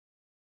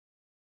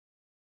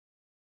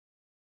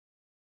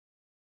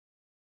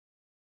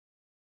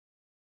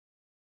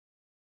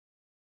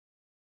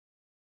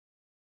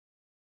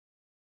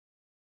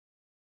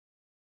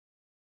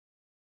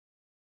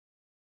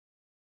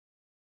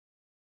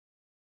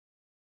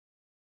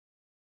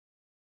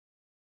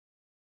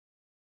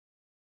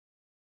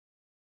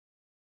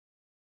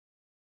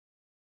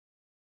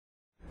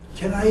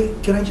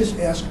Can I just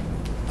ask?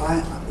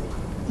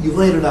 You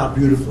laid it out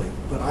beautifully,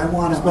 but I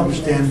want to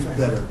understand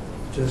better.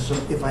 Just so,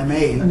 if I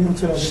may,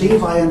 see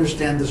if I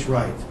understand this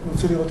right.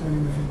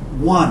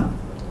 One,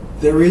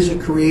 there is a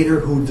creator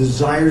who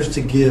desires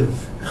to give.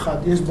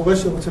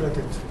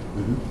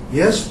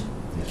 Yes?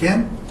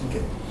 Ken?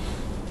 Okay.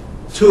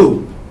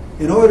 Two,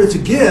 in order to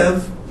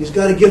give, he's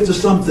got to give to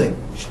something.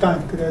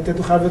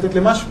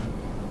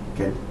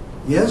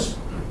 Yes?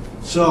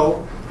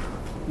 So,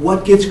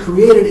 what gets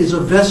created is a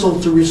vessel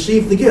to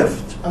receive the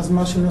gift.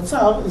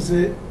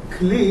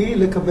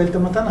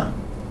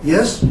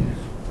 Yes?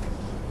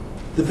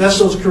 The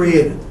vessel is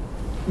created.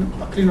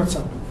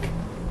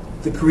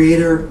 The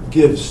creator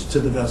gives to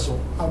the vessel.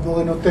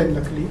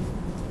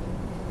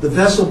 The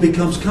vessel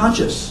becomes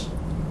conscious.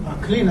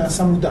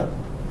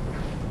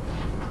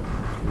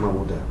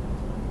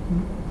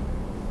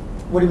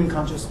 What do you mean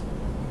conscious?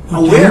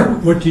 Aware.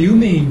 What do you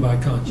mean by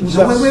conscious?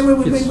 No, wait.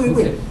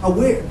 Okay.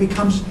 Aware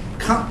becomes.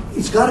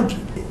 It's got to.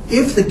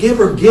 If the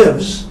giver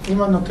gives,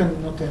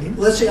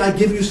 let's say I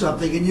give you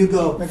something and you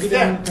go,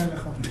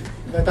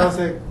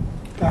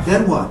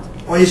 then what?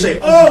 Or you say,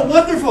 oh,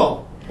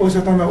 wonderful.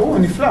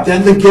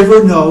 Then the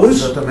giver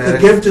knows the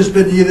gift has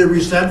been either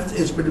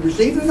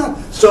received or not.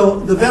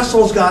 So the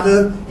vessel's got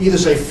to either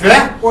say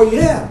flat or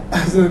yeah.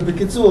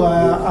 בקיצור,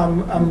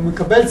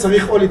 המקבל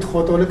צריך או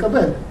לדחות או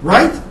לקבל.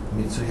 Right?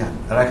 מצוין.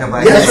 רק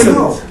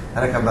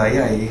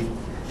הבעיה היא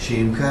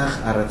שאם כך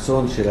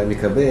הרצון של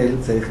המקבל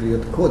צריך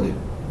להיות קודם.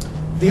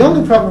 The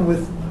only problem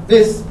with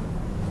this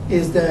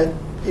is that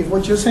if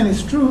what you're saying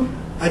is true,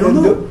 I don't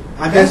know.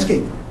 I'm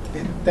asking.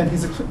 Then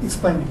he's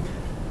explaining.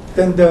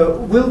 Then the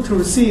will to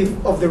receive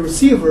of the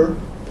receiver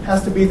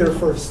has to be there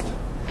first.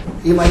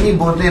 אם אני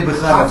בונה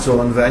בך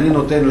רצון ואני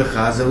נותן לך,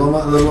 זה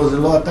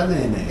לא אתה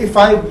נהנה. If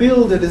I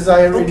build a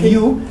desire in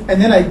you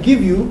and then I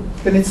give you,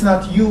 then it's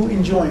not you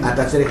enjoying.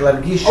 אתה צריך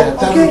להרגיש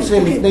שאתה רוצה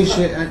לפני ש...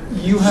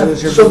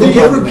 So the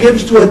giver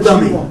gives to a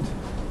dummy.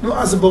 נו,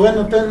 אז הבורא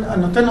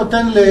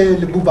נותן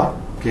לבובה.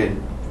 כן.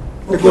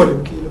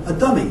 לגולם, כאילו. A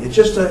dummy. It's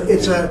just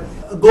it's a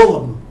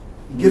golem.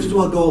 He gives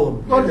to a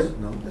golem. golem.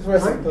 That's what I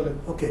said, golem.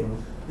 Okay.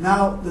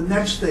 Now the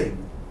next thing,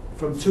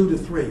 from 2 to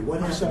 3,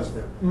 what happens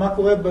there? מה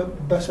קורה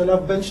בשלב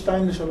בין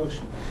 2 ל-3?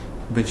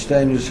 בין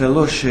 2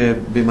 ל-3,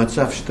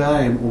 במצב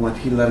 2 הוא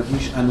מתחיל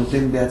להרגיש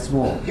הנותן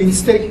בעצמו. In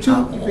stage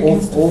 2, he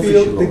begins to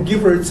feel the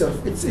giver itself.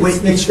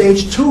 Wait, in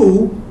stage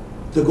 2,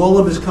 the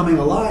golem is coming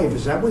alive.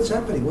 Is that what's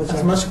happening? What's אז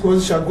happening? מה שקורה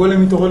זה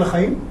שהגולם מתעורר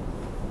לחיים?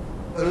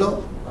 לא.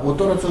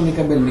 אותו רצון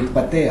לקבל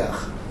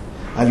מתפתח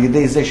על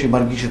ידי זה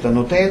שמרגיש את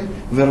הנותן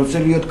ורוצה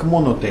להיות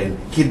כמו נותן.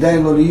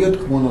 כדאי לו להיות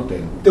כמו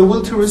נותן. The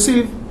will to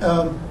receive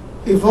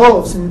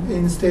evolves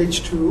in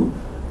stage 2.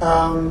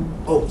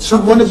 You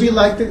want to be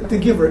like the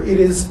giver. It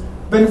is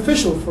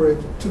beneficial for it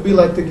to be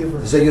like the giver.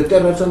 זה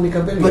יותר רצון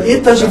מקבל. But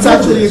it doesn't It's know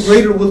actually a this.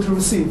 greater will to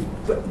receive.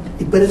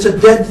 But it's a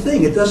dead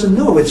thing. It doesn't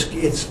know it's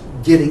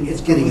getting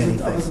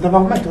anything. אבל זה דבר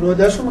מת, הוא לא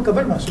יודע שהוא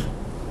מקבל משהו.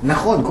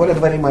 נכון, כל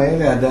הדברים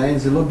האלה עדיין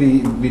זה לא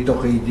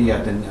בתוך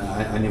הידיעת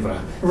הנברא.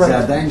 זה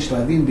עדיין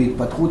שלבים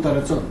בהתפתחות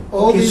הרצון.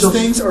 All these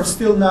things are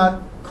still not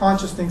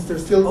conscious things. They're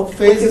still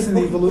phases in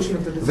the evolution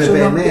of the desire.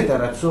 ובאמת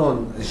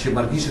הרצון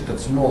שמרגיש את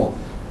עצמו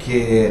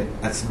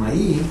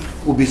כעצמאי,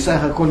 הוא בסך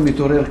הכל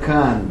מתעורר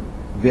כאן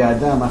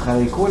באדם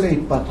אחרי כל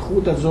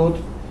ההתפתחות הזאת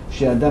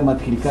שהאדם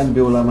מתחיל כאן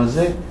בעולם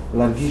הזה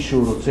להרגיש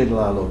שהוא רוצה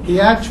לעלות. The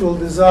actual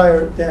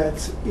desire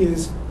that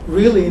is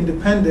really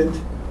independent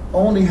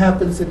only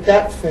happens at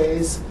that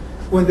phase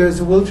when there's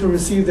a will to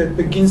receive that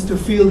begins to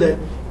feel that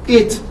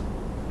it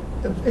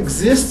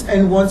exists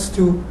and wants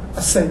to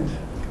ascend.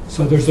 So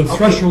there's a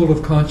threshold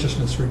of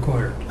consciousness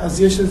required.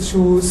 אז יש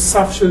איזשהו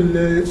סף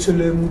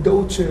של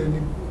מודעות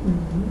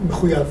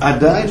שמחויב.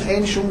 עדיין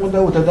אין שום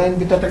מודעות, עדיין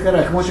בתת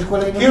הכרה, כמו שכל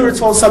Here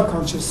it's all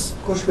subconscious.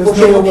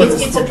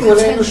 It's a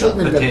potential.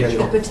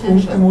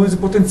 זה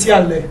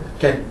פוטנציאל.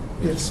 כן.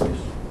 Yes.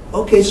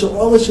 Okay, so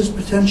all this is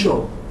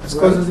potential. אז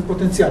כל זה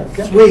פוטנציאל,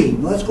 כן? 3.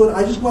 Let's go.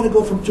 I just want to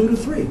go from 2 to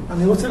 3.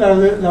 אני רוצה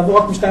לעבור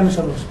רק מ-2 ל-3.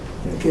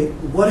 Okay,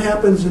 what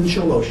happens in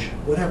 3?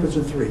 What happens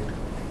in 3?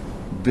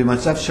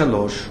 במצב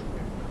 3,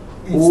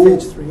 הוא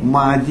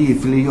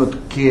מעדיף להיות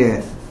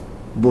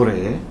כבורא.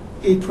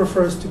 It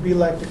prefers to be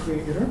like the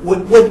creator.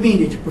 What mean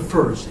it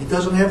prefers? It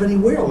doesn't have any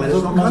will. It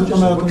has no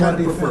consciousness. What kind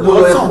of prefers? הוא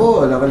לא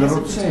יכול, אבל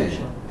רוצה.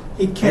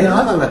 It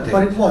cannot,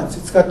 but it wants.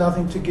 It's got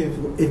nothing to give.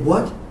 It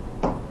what?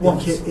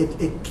 Wants.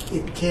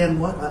 It can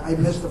what? I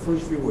missed the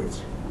first few words.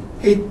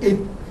 It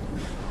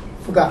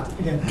forgot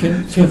again.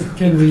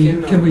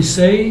 Can we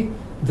say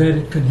that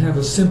it can have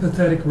a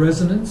sympathetic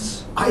resonance?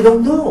 I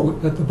don't know.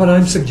 But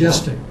I'm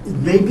suggesting. It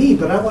may be,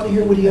 but I want to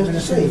hear what he has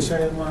to say.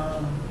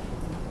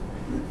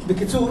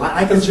 בקיצור,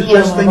 I can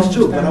suggest things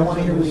too, but I want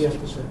to hear what he has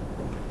to say.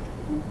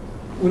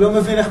 הוא לא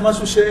מבין איך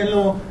משהו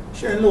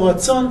שאין לו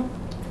רצון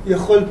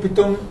יכול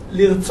פתאום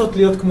לרצות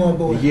להיות כמו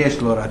הבורא.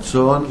 יש לו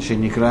רצון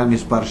שנקרא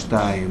מספר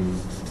 2.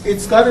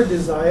 It's got a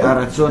desire.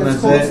 הרצון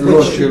הזה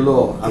לא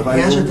שלו. It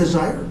has a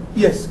desire?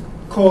 Yes,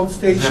 called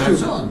stage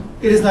 2.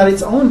 It is not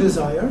its own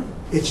desire.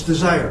 It's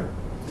desire.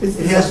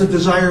 It has the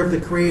desire of the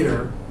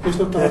creator. יש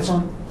לו את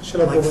הרצון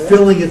של הבורא. Like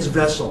filling its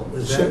vessel.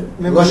 Is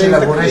that? לא של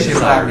הבורא שממלא את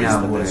שבא הקריאה.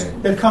 מהבורא.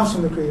 That comes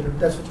from the creator,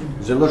 that's what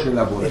you mean. זה לא של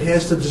הבורא. It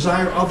has the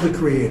desire of the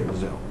Creator.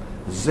 זהו.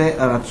 זה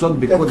הרצון That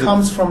בקודם.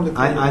 comes from the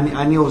creator.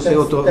 אני עושה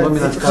אותו לא מן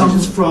It הסתם.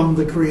 comes from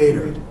the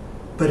Creator,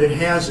 but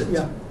it hasn't.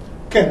 Yeah.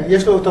 כן,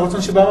 יש לו את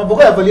הרצון שבא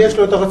מהבורא, אבל יש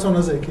לו את הרצון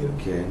הזה, כאילו.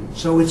 כן.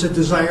 So it's a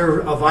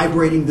desire, a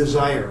vibrating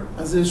desire.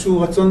 אז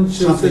איזשהו רצון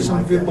שעושה Something שם like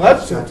that.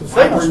 ויברציות, It's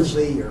עושה משהו.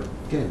 vibrancy or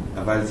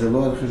כן, אבל זה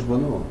לא על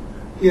חשבונו.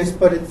 Yes,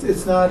 but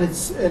it's not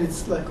at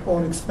its like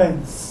own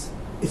expense.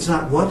 it's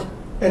not what?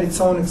 At its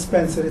own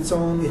expense, at its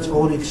own... Its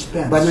own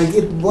expense.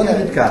 בוא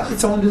נגיד כך.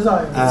 Its own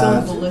desire. Its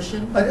own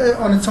volition.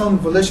 On its own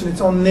volition,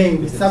 its own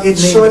name. It's not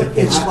It's named. sort of,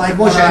 it's like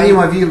כמו when שאני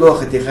I, מביא לו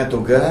חתיכת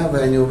עוגה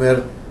ואני אומר,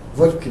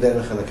 וולף, כדאי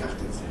לך לקחת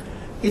את זה.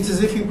 It's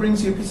as if he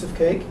brings you a piece of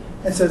cake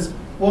and says,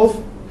 Wolf,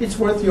 it's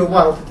worth your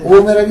while to take הוא it.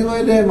 אומר, אני לא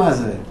יודע מה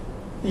זה.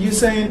 You're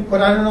saying,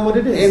 but I don't know what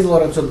it אין is. לו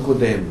רצון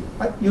קודם.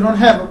 You don't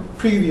have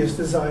a previous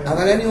desire.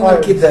 אבל אני אומר,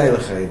 prior. כדאי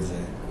לך את זה.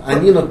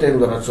 אני נותן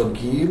לו רצון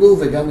כאילו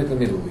וגם את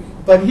המילוי.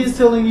 But he's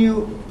telling you,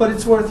 but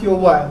it's worth your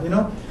while, you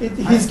know?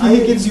 He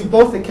gives you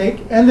both the cake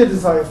and the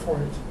desire for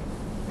it.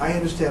 I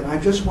understand. I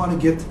just want to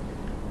get,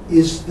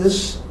 is this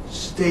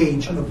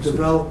stage of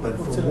development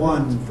from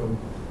one, from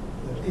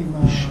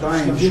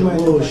Stein,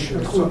 Shalosh,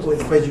 or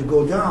something, as you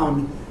go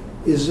down,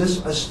 is this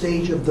a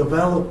stage of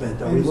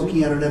development? Are we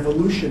looking at an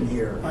evolution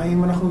here?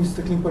 האם אנחנו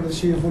מסתכלים פה על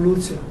איזושהי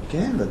אבולוציה?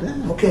 כן, ודאי.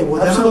 Okay, well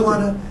then I Absolutely.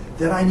 want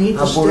to, then I need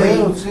to הבורא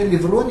stay. רוצה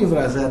לברוא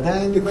נברא, זה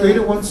עדיין... The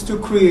creator wants to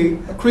create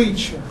a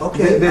creature.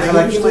 Okay, I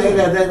בחלקים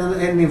האלה understand. עדיין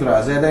אין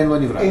נברא, זה עדיין לא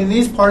נברא. In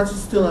these parts,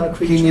 it's still not a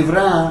כי creature.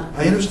 נברא,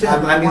 I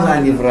understand, but I המילה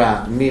want- נברא,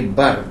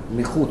 מבר,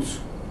 מחוץ.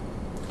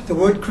 The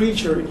word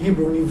creature in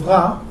Hebrew,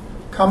 nivra,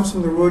 comes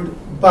from the word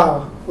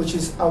bar, which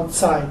is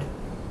outside,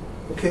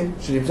 Okay,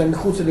 שנמצא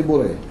מחוץ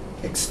לבורא.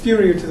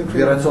 exterior to the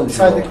creator, ברצון outside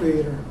שלו. the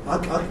creator.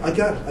 I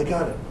got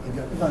it.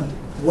 הבנתי.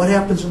 What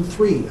happens in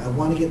 3? I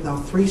want to get now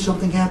 3,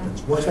 something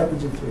happens. What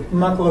happens in 3?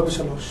 מה קורה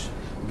בשלוש?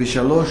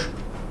 בשלוש,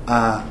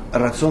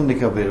 הרצון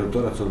לקבל, אותו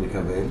רצון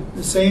לקבל,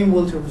 The same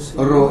will to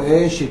receive.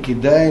 רואה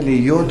שכדאי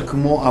להיות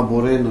כמו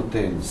הבורא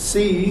נותן.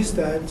 Sees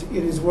that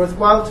it is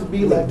worthwhile to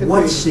be like the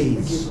What creator.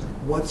 sees?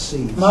 What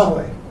sees? מה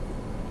רואה?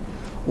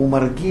 הוא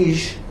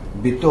מרגיש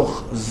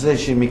בתוך זה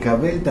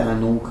שמקבל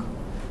תענוג,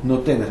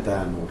 נותן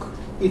התענוג.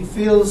 It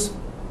feels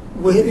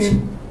within.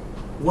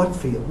 What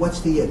feel? What's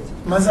the it?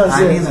 מה זה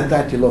אני הזה?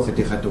 נתתי לו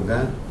חתיכת עוגה,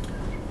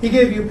 He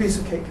gave you a piece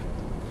of cake.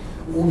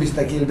 הוא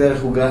מסתכל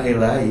דרך עוגה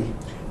אליי,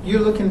 You're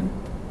looking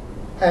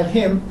at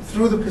him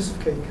through the piece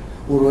of cake.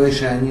 הוא רואה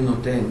שאני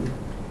נותן,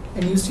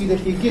 And you see that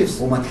he gives.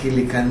 הוא מתחיל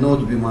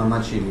לקנות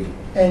במעמד שלי.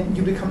 And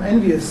you become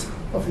envious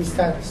of his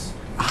status.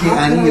 How can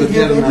I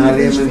have any of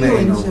these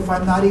feelings if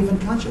I'm not even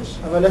conscious?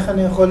 אבל איך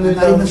אני יכול I'm not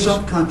even להרגיש,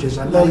 subconscious.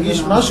 I'm not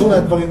להרגיש even משהו on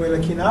מהדברים האלה?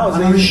 קנאה, או I'm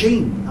זה a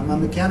machine. I'm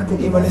a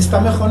mechanical אם אני device.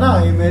 סתם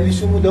מכונה, אם אין לי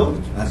שום מודעות.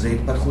 אז זה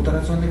התפתחות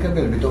הרצון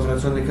לקבל, בתוך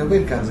רצון לקבל,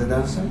 כך זה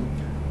נעשה.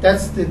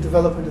 That's the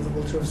development of the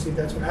virtuosity.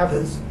 That's what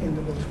happens in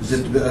the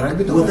virtuosity. זה רק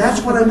בתוך... Well, that's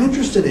what I'm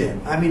interested in.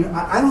 I mean,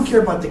 I don't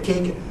care about the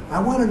cake. I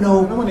want to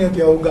לא know. מעניין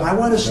אותי העוגה. I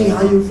want to see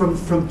how you,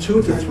 from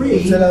 2 to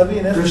 3, רוצה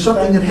להבין איך there's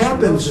something that משתיים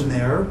happens לשלוש. in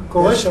there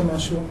קורה שם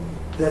משהו,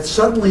 that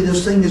suddenly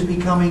this thing is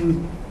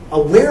becoming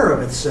aware of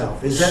itself.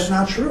 Is that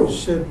not true?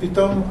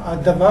 שפתאום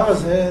הדבר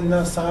הזה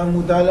נעשה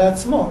מודע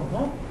לעצמו, לא?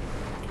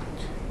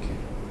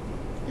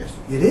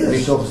 Yes. It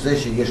is. מתוך זה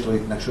שיש לו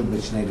התנגשות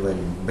בין שני דברים,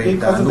 בין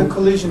Because of the תענוג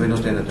collision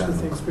ונותן between the two התענוג.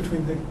 things,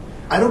 between the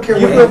I don't care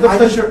giver what of the I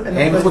pleasure and the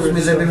אין חוץ pleasure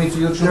מזה itself.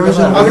 במציאות שום There is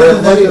דבר. an לא Other יכול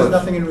than that, there's להיות.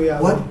 nothing in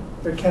reality. What?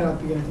 There cannot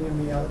be anything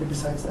in reality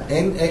besides that.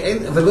 אין,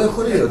 ולא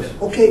יכול להיות.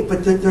 Okay,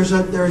 but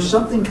there is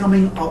something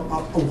coming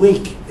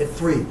awake at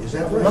 3. Is that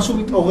אבל right? משהו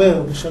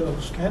מתעורר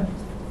בשלוש, כן?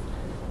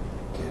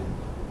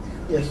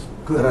 כן.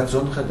 Yes. Good.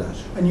 רצון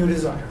חדש. A new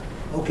desire.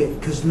 Okay,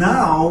 because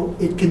now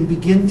it can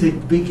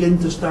begin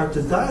to start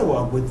the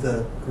dialogue with the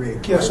Creator.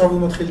 כי עכשיו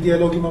הוא מתחיל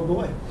דיאלוג עם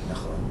הבורא.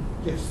 נכון.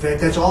 Yes. In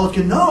fact, that's all it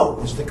can know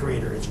is the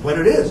Creator. It's what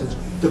it is. It's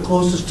the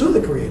closest to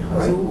the Creator,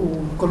 אז right?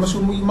 כל מה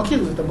שהוא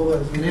מכיר זה את הבורא.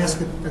 Can I ask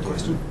a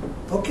question?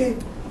 Okay.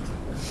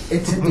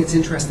 It's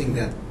interesting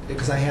that,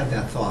 because I had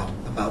that thought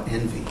about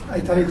envy.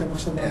 הייתה לי את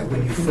המחשבה.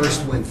 When you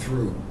first went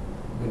through,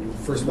 when you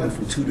first went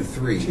from 2 to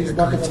 3, it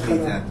occurred to me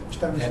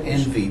that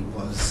envy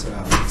was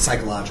a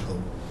psychological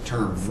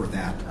term for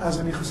that. אז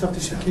אני חשבתי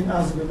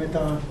שקנאה זה באמת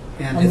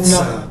And it's,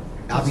 המונח.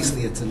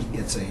 obviously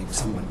it's a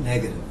somewhat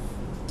negative.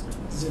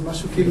 זה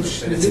משהו כאילו But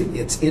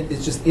שלילי.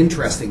 it's just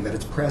interesting that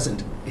it's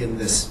present in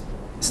this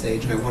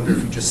stage, and I wonder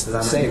if you just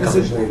say a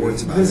couple more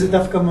words about וזה it.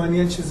 דווקא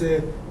מעניין שזה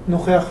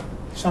נוכח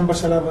שם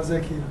בשלב הזה,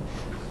 כאילו.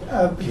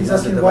 כי זה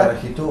הדבר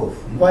הכי טוב.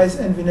 Why is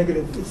envy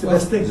negative? It's the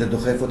best thing. זה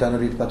דוחף אותנו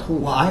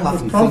להתפתחות. Well, I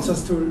often It prompts think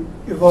us to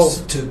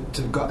evolve.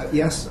 to go,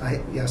 yes,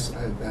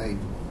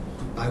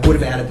 I would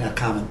have added that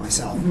comment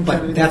myself, but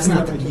that's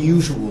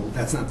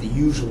not the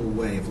usual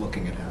way of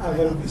looking at it.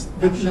 אבל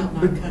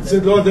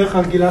זה לא הדרך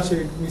הרגילה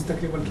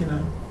שמסתכלים על קנאה.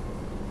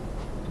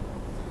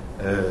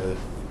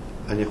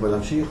 אני יכול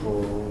להמשיך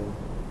או...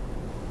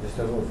 יש את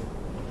הרוב.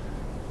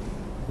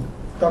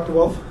 Dr.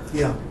 Wolf,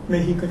 Yeah. may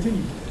he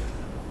continue.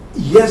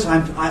 Yes,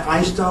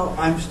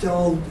 I'm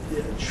still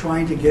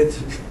trying to get.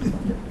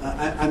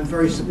 I'm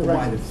very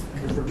simple-minded.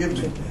 Forgive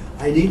me.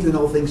 I need to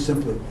know things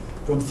simply.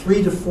 From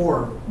 3 to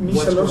 4,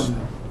 what's going on?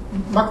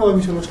 מה קורה מ3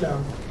 ל4?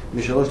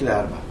 מ3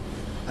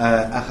 ל4.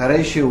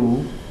 אחרי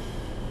שהוא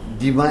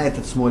דימה את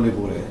עצמו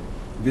לבורא,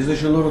 בזה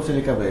שלא רוצה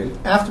לקבל,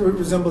 After it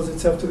resembles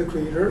itself to the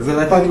creator,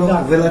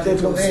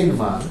 ולתת לו אין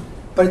מה,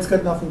 but it's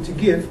got nothing to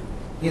give.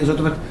 זאת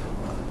אומרת,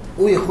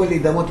 הוא יכול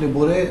להידמות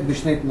לבורא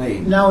בשני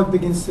תנאים. Now it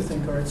begins to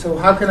think, all right, so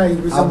how can I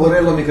resemble? הבורא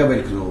לא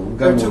מקבל כלום,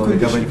 גם הוא לא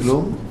מקבל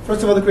כלום.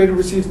 First of all, the creator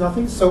receives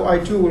nothing, so I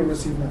too will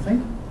receive nothing.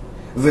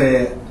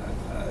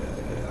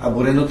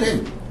 והבורא נותן.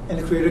 And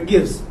the creator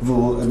gives.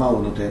 ומה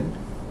הוא נותן?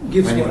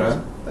 Gives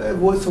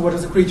what? So what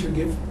does the creature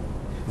give?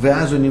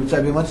 ואז הוא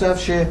נמצא במצב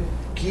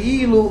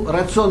שכאילו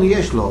רצון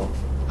יש לו,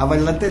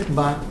 אבל לתת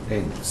בה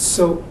אין.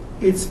 So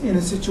it's in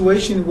a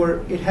situation where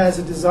it has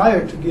a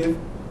desire to give,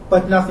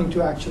 but nothing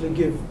to actually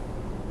give.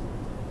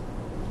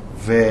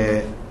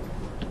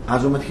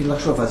 ואז הוא מתחיל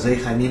לחשוב, אז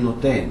איך אני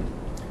נותן?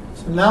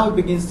 So now it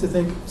begins to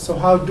think, so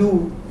how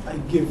do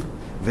I give?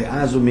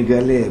 ואז הוא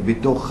מגלה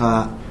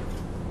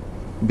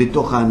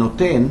בתוך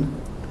הנותן,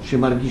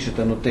 שמרגיש את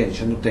הנותן,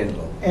 שנותן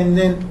לו. And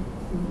then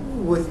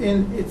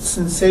within its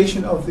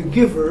sensation of the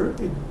giver,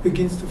 it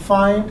begins to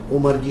find,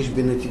 הוא מרגיש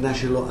בנתינה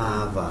שלו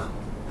אהבה.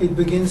 it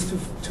begins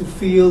to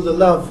feel the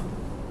love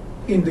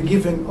in the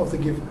giving of the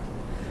giver.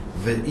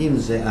 ואם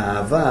זה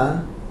אהבה,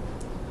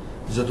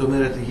 זאת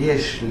אומרת,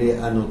 יש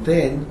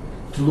לנותן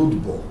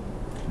תלות בו,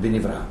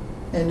 בנברא.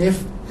 And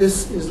if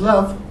this is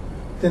love,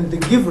 then the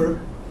giver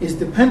is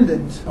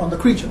dependent on the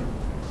creature.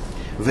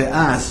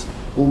 ואז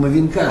הוא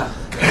מבין כך,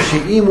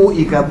 שאם הוא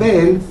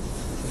יקבל,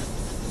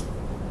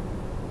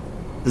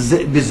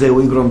 בזה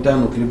הוא יגרום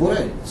תענוג לבורא.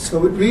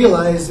 So it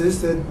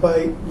realizes that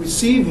by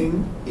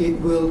receiving,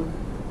 it will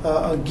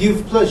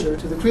give pleasure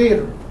to the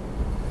creator.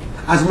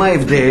 אז מה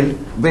ההבדל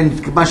בין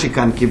מה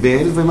שכאן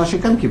קיבל ומה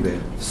שכאן קיבל?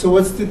 So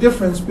what's the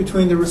difference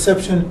between the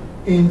reception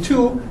in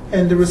 2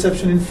 and the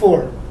reception in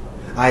 4?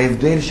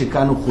 ההבדל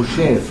שכאן הוא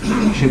חושב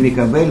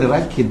שמקבל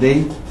רק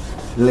כדי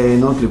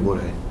ליהנות לבורא.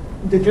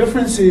 The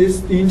difference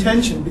is the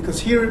intention, because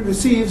here it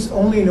receives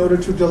only in order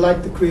to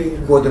delight the creator.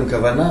 קודם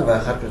כוונה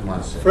ואחר כך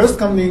מעשה. First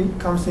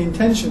comes the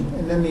intention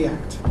and then the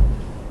act.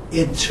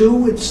 In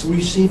 2, it's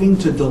receiving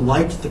to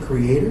delight the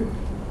creator?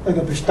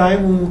 רגע, ב2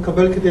 הוא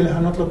מקבל כדי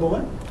להנות לבורא?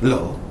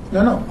 לא.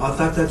 No, no. I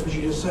thought that's what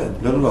you just said.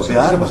 לא, לא, לא,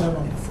 בארבע.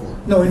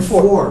 No, in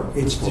 4.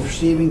 It's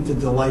receiving to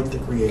delight the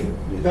creator.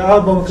 ב4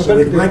 הוא So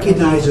מקבל it כדי...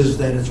 recognizes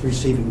that it's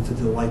receiving to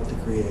delight the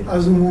creator.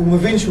 אז הוא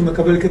מבין שהוא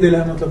מקבל כדי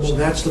להנות So לבורא.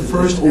 that's the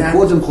first הוא act.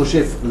 קודם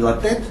חושב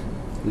לתת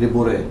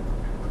לבורא,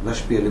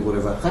 להשפיע לבורא,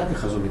 ואחר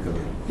כך אז הוא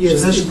מקבל.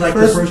 Yes, So this is it like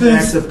the first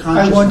thinks, act of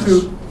I want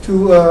consciousness. to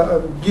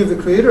give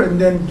the creator and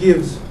then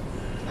gives.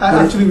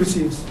 Actually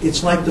receives.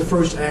 It's like the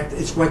first act.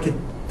 It's like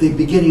the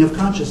beginning of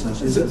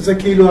consciousness. Is it? זה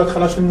כאילו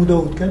ההתחלה של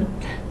מודעות, כן?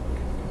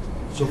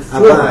 So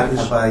 4 אבל is...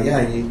 הבעיה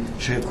היא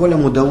שכל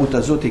המודעות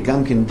הזאת היא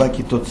גם כן באה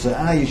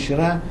כתוצאה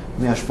ישירה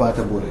מהשפעת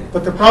הבורא.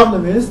 But the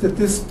problem is that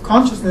this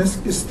consciousness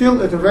is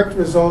still a direct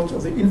result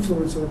of the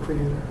influence of the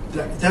creator.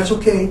 That's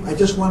okay. I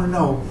just want to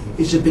know,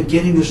 is it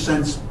beginning to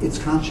sense its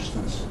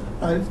consciousness?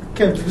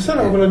 כן, זה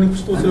בסדר, אבל אני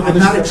פשוט רוצה I'm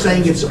not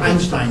saying it's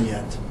Einstein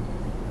yet.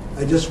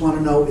 I just want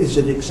to know, is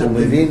it הוא accepted?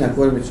 מבין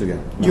הכל מצוין.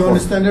 You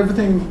understand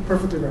everything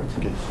perfectly right.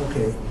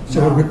 Okay. So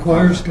it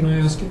requires, can I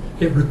ask you,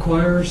 it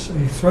requires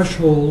a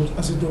threshold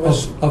אז זה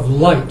דורש of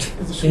light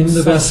in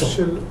the סף vessel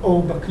של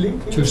אור בכלי,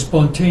 to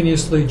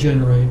spontaneously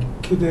generate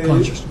כדי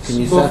consciousness.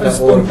 כניסת באופן האור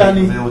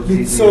ספונטני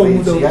ליצור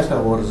מודעות. ויציאת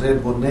האור זה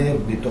בונה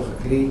בתוך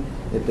הכלי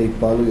את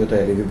ההתפעלויות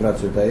האלה,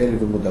 ויברציות האלה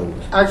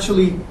ומודעות.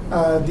 Actually,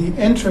 the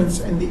entrance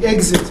and the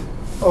exit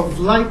of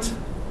light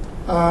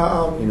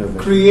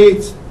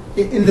create,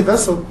 in the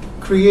vessel,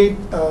 create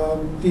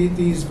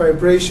these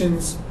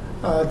vibrations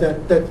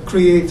that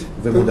create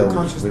the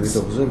consciousness.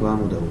 ומתוך זה באה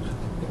מודעות.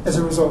 As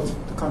a result,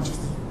 the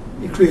consciousness.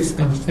 It creates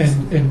consciousness.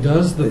 And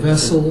does the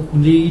vessel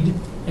need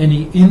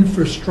any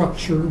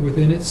infrastructure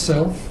within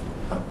itself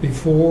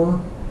before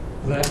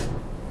that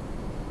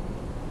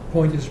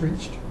point is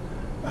reached?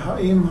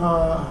 האם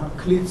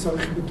הכלי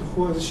צריך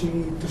בתוכו איזושהי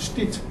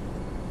תשתית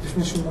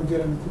לפני שהוא מגיע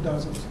לנקודה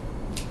הזאת?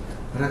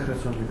 רק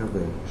רצון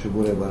לקבל,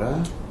 שבורא ברא,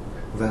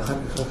 ואחר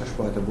כך רק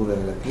השפעת הבורא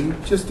על הכלי.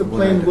 Just a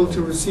plain will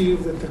to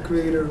receive that the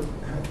creator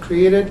had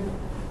created,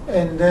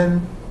 and then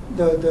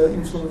the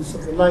influence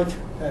of the light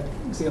that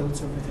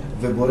exhales everything.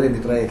 ובורא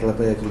מתראה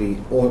כלפי הכלי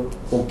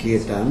או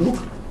כתענוג,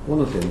 או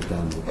נותן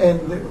תענוג. And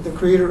the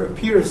creator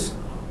appears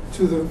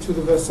to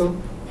the vessel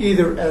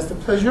either as the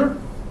pleasure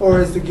or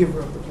as the giver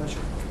of the pleasure.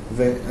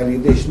 ועל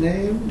ידי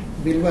שניהם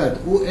בלבד,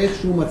 הוא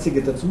איכשהו מציג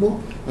את עצמו,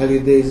 על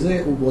ידי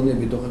זה הוא בונה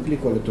בתוך הכלי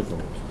כל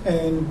התופעות.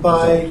 And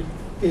by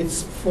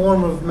its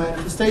form of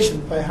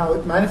manifestation, by how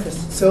it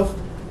manifests itself,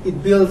 it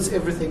builds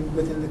everything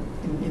within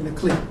in the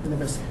kli, in the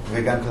vessel.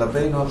 וגם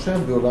כלפינו עכשיו,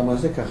 בעולם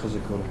הזה, ככה זה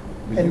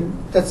קורה. And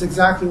that's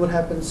exactly what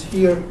happens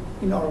here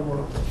in our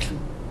world.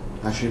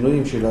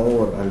 השינויים של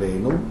האור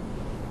עלינו,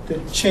 the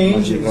מה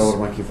changes שנקרא אור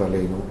מקיף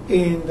עלינו.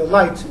 in the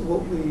light,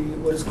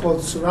 what is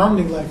called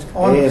surrounding light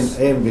on us,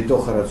 הם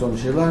בתוך הרצון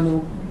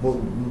שלנו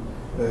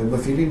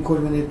מפעילים כל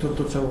מיני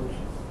תוצאות.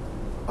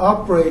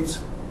 operates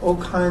all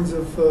kinds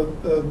of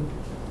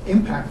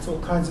impacts,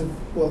 all kinds of,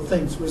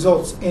 things,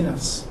 results in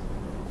us.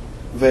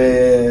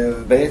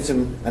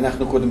 ובעצם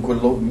אנחנו קודם כל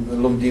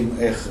לומדים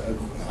איך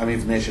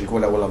המבנה של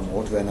כל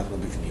העולמות ואנחנו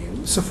בפנים.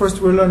 So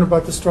first we learn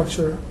about the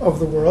structure of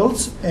the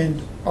worlds and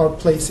our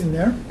place in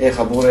there. איך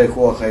הבורא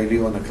כוח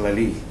העליון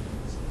הכללי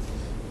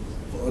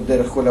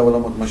דרך כל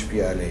העולמות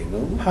משפיע עלינו.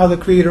 How the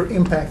Creator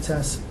impacts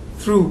us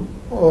through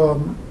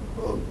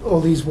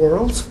all these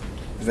worlds.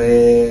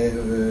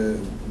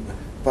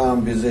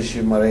 ופעם בזה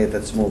שמראה את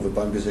עצמו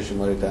ופעם בזה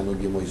שמראה את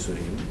הענוגים או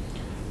איסורים.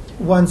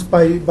 Once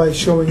by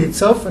showing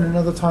itself, and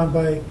another time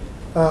by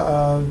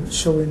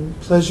showing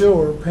pleasure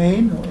or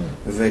pain.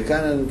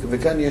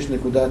 וכאן יש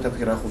נקודת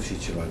הבחירה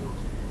החופשית שלנו.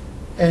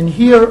 And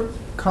here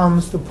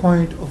comes the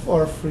point of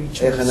our free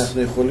איך choice.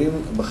 אנחנו יכולים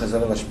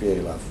בחזרה להשפיע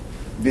אליו.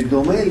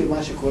 בדומה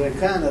למה שקורה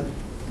כאן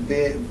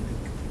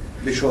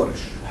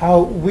בשורש. How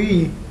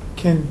we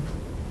can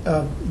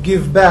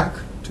give back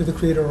to the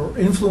Creator or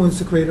influence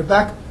the Creator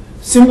back,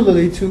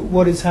 similarly to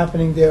what is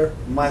happening there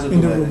מה זאת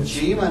in the אומרת? roots.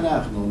 שאם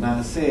אנחנו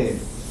נעשה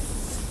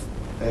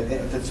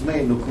את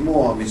עצמנו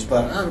כמו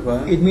מספר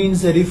 4, It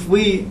means that if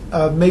we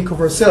make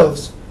of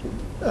ourselves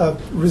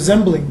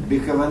resembling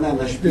בכוונה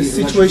the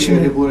situation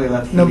לבורא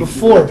number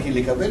 4, להתחיל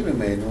לקבל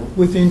ממנו,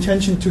 with the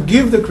intention to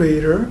give the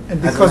Creator,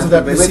 and אז because of אנחנו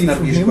that באמת receive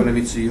from נרגיש כל Him,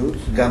 המציאות,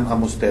 גם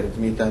המוסתרת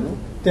מאיתנו,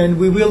 then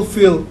we will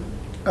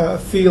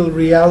feel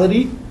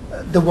reality,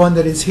 the one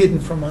that is hidden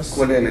from us,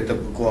 כולל את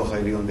הכוח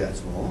העליון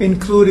בעצמו,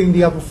 including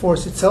the upper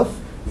force itself,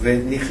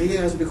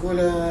 ונחיה אז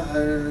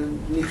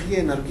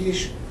נחיה,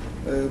 נרגיש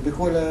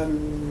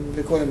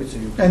בכל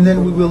המציאות. and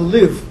then we will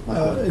live,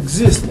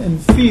 exist, and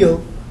feel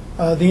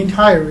the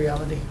entire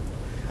reality.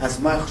 אז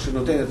מה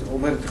שנותנת,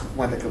 אומרת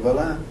חוכמת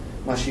הקבלה,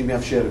 מה שהיא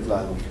מאפשרת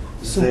לנו,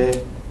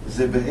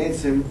 זה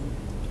בעצם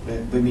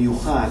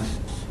במיוחד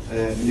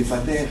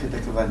לפתח את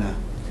הכוונה.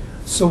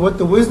 So what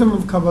the wisdom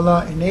of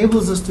Kabbalah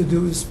enables us to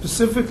do is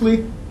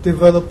specifically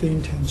develop the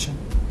intention.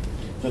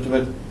 זאת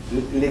אומרת,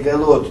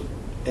 לגלות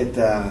את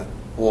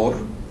האור,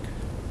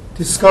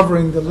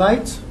 Discovering the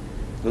light,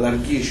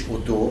 להרגיש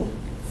אותו,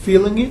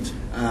 feeling it,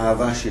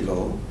 האהבה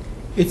שלו,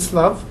 its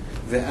love,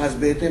 ואז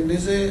בהתאם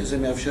לזה, זה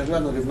מאפשר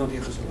לנו לבנות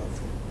יחס אליו.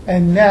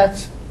 and that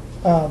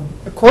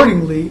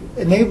accordingly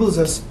enables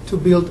us to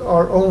build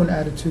our own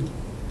attitude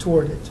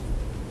toward it.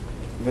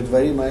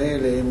 ודברים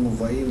האלה הם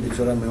מובאים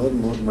בצורה מאוד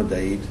מאוד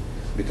מדעית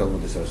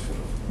בתלמוד 10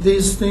 ספירות.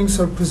 These things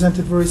are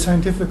presented very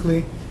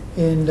scientifically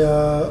in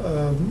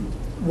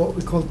what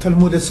we call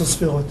Talmud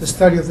Sfirot, the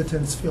study of the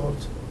 10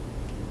 Sfirot.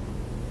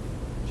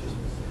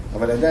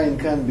 אבל עדיין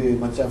כאן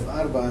במצב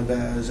 4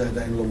 זה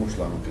עדיין לא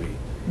מושלם הכלי.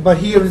 But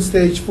here in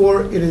stage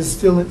 4, it is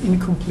still an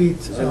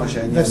incomplete זה מה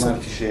שאני vessel.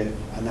 אמרתי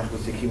שאנחנו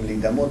צריכים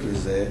להידמות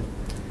לזה,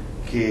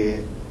 כי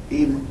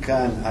אם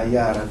כאן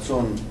היה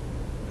רצון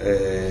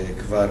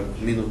כבר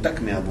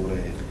מנותק מהבורא,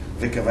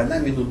 וכוונה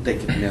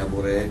מנותקת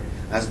מהבורא,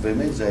 אז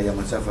באמת זה היה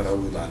מצב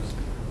הראוי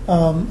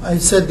לנו. I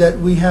said that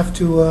we have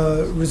to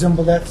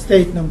resemble that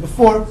state, number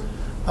 4,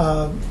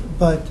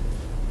 but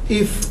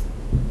if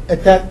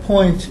at that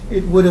point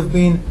it would have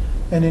been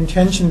an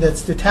intention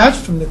that's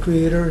detached from the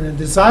Creator and a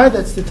desire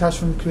that's detached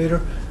from the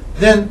Creator,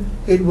 then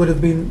it would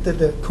have been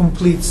the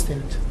complete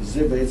state.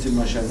 זה בעצם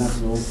מה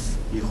שאנחנו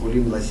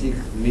יכולים להשיג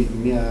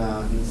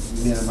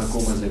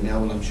מהמקום הזה,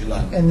 מהעולם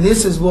שלנו. And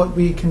this is what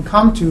we can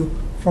come to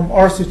from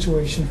our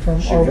situation, from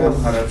our שגם world.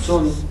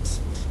 הרצון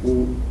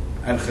הוא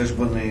על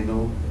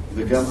חשבוננו,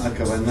 וגם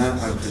הכוונה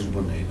על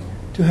חשבוננו.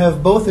 To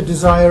have both the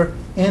desire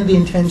and the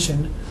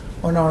intention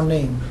on our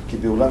name. כי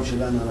בעולם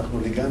שלנו אנחנו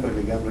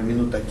לגמרי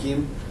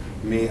מנותקים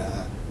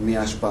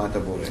מהשפעת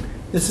הבורא.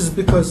 This is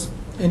because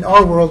in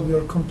our world we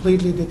are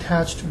completely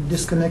detached and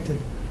disconnected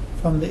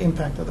from the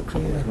impact of the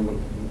Creator.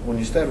 הוא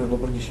נסתר ולא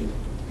מרגישים.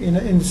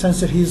 In the sense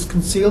that He is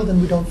concealed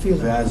and we don't feel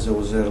it. ואז זה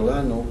עוזר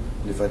לנו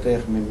לפתח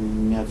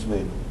מעצמנו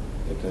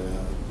את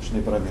שני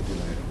פרמטרים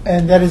האלה.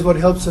 And that is what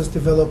helps us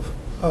develop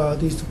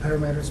these two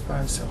parameters by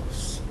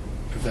ourselves.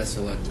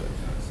 Professor Ludwig.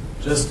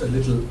 Just a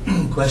little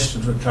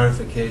question for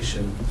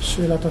clarification.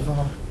 שאלת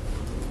הבהרה.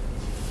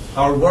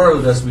 Our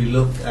world, as we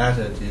look at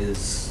it,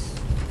 is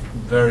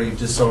very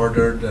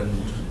disordered and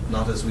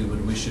not as we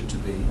would wish it to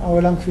be.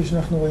 העולם כפי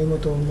שאנחנו רואים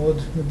אותו הוא מאוד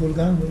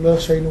מבולגן, ולא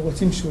איך שהיינו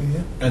רוצים שהוא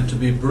יהיה. And to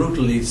be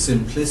brutally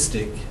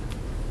simplistic,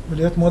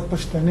 ולהיות מאוד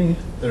פשטני,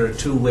 there are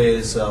two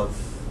ways of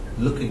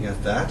looking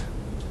at that.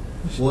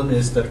 One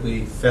is that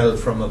we fell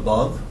from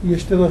above,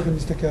 יש שתי דרכים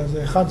להסתכל על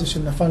זה. אחד זה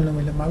שנפלנו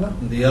מלמעלה,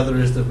 and the other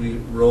is that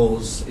we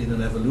rose in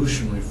an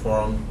evolutionary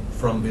form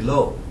from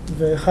below.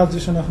 ואחד זה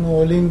שאנחנו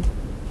עולים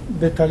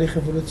בתהליך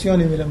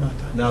אבולוציוני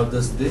מלמטה. Now,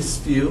 does this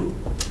view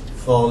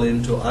fall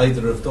into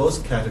either of those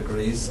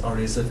categories, or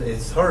is it a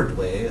third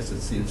way, as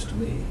it seems to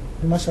me?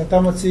 מה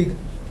שאתה מציג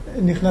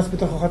נכנס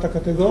בתוך אחת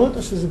הקטגוריות,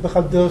 או שזה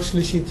בכלל דרך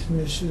שלישית,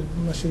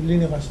 מה שלי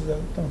נראה שזה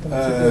אתה מציג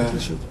דרך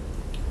שלישית?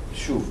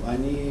 שוב,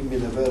 אני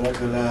מדבר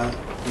רק על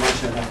מה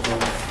שאנחנו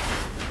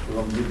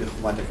לומדים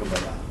בחוכמת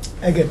הקבלה.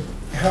 Again,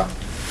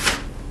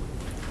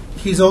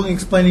 he's only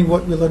explaining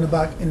what we learn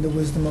about in the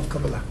wisdom of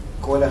Kabbalah.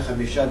 כל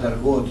החמישה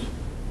דרגות,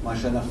 מה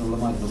שאנחנו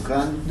למדנו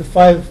כאן, The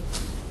 5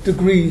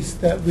 degrees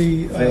that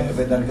we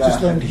ודרגה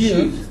just learned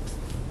here,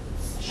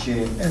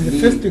 החמישית, and the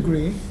 5th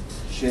degree,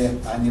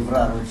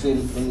 שהנברא רוצה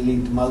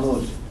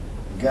להתמלות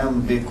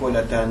גם בכל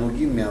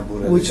התענוגים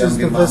מהבורא which וגם is the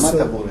במעמד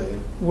vessel הבורא,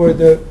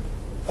 where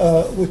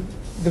with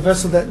the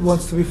vessel that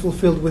wants to be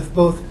fulfilled with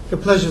both the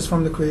pleasures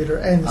from the Creator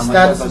and the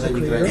status of the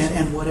Creator,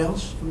 And what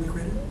else from the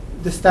Creator?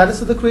 the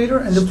status of the Creator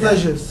and the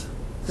pleasures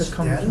that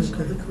come from Status the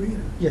of the Creator.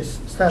 Creator. Yes,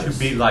 To status.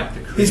 be like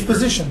the creator. His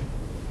position.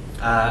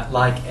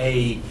 Like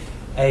a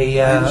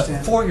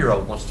understand.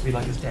 4-year-old wants to be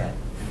like his dad.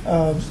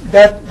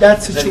 That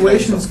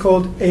situation is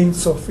called Ein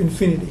Sof,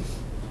 infinity.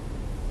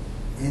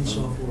 And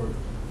so forth.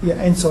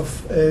 Yeah, Ein Sof,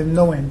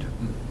 no end.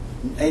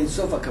 אין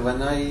סוף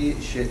הכוונה היא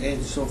שאין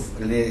סוף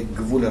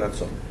לגבול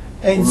הרצון.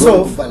 Ein הוא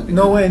לא Sof, מוגבל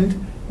no בכלל. end,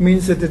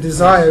 means that the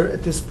desire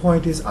at this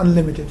point is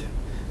unlimited.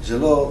 זה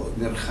לא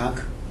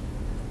מרחק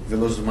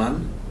ולא זמן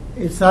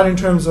It's not in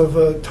terms of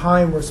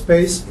time or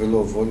space ולא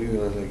ווליום,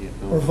 אלא להגיד,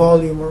 or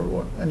volume or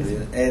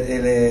anything.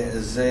 אלא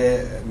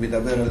זה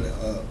מדבר על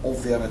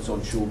אופי הרצון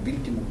שהוא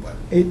בלתי מוגבל.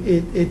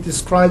 It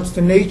describes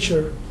the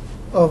nature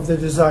of the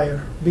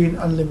desire being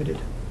unlimited.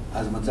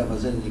 אז מצב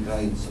הזה נקרא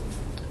אין סוף.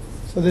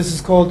 So this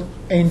is called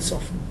Ein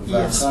Sof. Yes.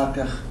 ואחר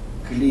כך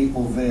כלי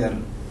עובר,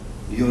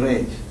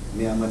 יורד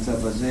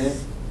מהמצב הזה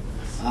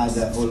עד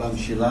העולם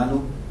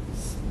שלנו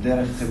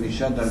דרך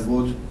 5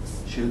 דרגות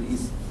של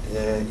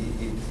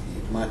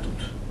התמעטות.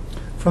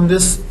 From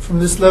this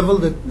level,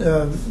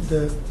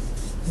 the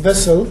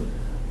vessel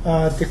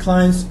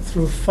declines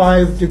through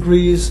 5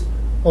 degrees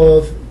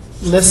of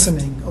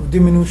lessening, of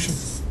diminution.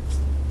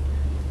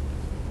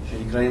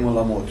 שנקראים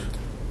עולמות.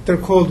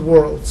 They're called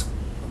worlds.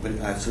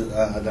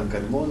 אדם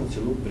קדמון,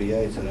 אצילות,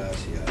 בריאה, יצירה,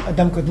 עשייה.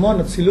 אדם קדמון,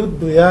 אצילות,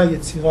 בריאה,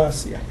 יצירה,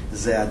 עשייה.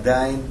 זה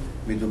עדיין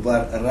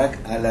מדובר רק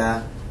על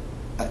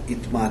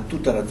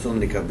התמעטות הרצון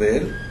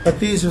לקבל, But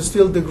these are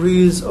still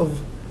degrees of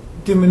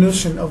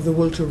diminution of the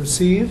will to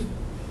receive,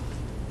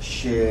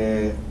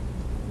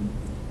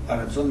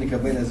 שהרצון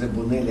לקבל הזה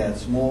בונה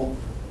לעצמו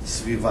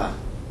סביבה.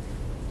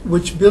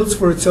 which builds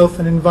for itself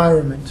an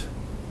environment.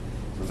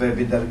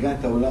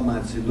 ובדרגת העולם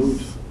האצילות,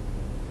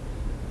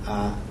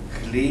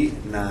 הכלי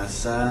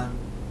נעשה,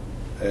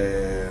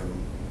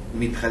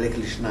 מתחלק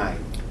לשניים.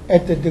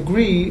 At the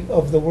degree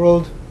of the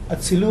world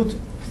Atzilut,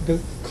 the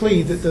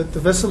kli, the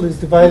vessel is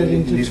divided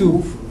into 2.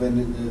 לגוף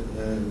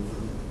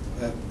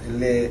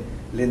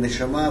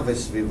לנשמה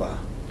וסביבה.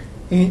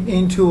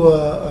 Into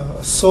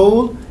a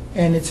soul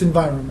and its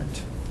environment.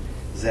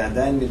 זה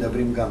עדיין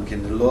מדברים גם כן,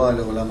 לא על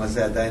העולם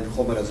הזה, עדיין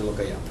חומר הזה לא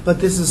קיים. But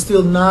this is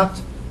still not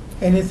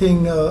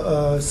anything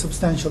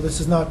substantial. This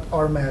is not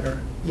our matter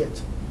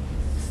yet.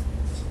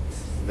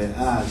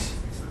 ואז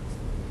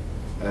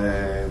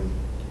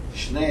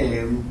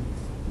שניהם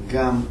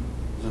גם,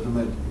 זאת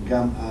אומרת,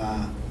 גם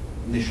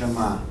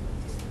הנשמה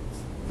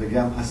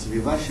וגם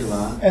הסביבה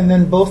שלה And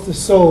then both the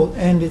soul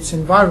and its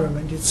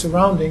environment, its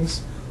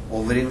surroundings,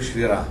 עוברים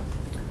שבירה.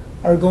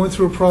 are going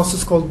through a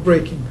process called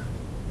breaking.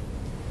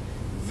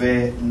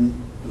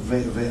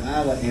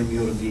 והלאה הם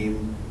יורדים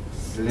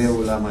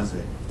לעולם הזה.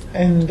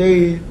 And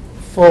they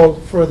fall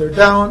further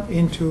down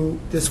into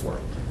this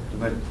world. זאת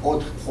אומרת,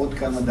 עוד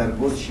כמה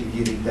דרגות של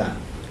ירידה.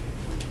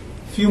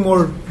 Few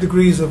more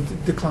degrees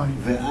of decline.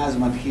 ואז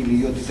מתחיל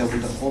להיות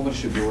התהוות החומר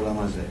שבעולם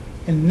הזה.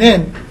 And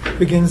then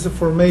begins the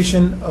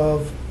formation of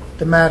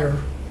the matter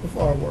of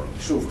our world.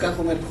 שוב, כך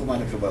אומרת חוכמת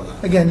הקבלה.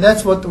 Again,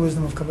 that's what the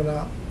wisdom of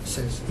Kabbalah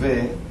says.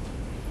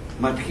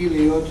 ומתחיל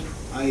להיות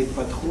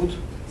ההתפתחות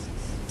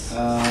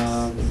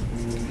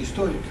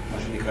היסטורית, מה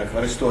שנקרא כבר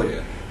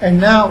היסטוריה. And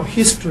now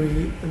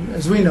history,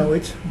 as we know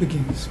it,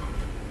 begins.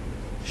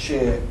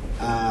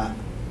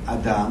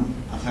 שהאדם,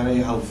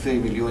 אחרי אלפי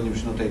מיליונים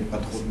שנות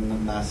ההתפתחות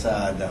נעשה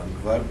האדם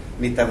כבר,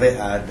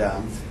 מתהווה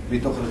האדם,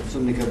 מתוך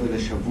רצון לקבל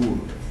השבור,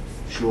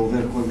 שעובר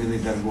כל מיני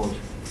דרגות,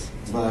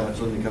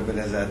 ברצון לקבל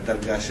איזו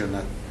דרגה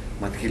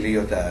שמתחיל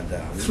להיות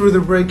האדם. Through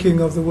the breaking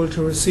of the will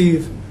to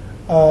receive,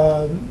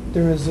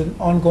 there is an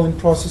ongoing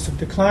process of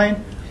decline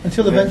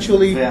until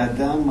eventually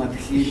והאדם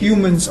מתחיל,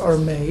 humans are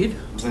made,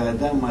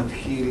 והאדם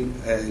מתחיל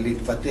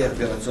להתפתח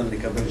ברצון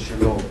לקבל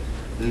שלו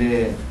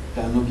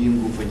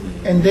לתענוגים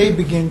גופניים. and they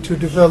begin to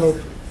develop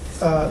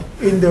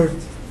in their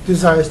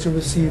desires to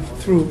receive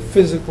through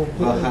physical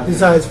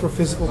desires for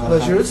physical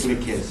pleasures,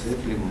 לכסף,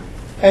 לימוד.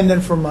 and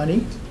then for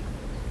money,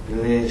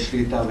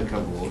 לשליטה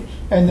וכבוד,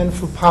 and then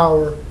for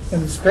power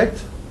and respect,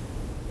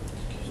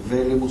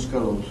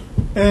 ולמושכלות.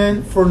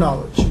 and for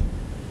knowledge.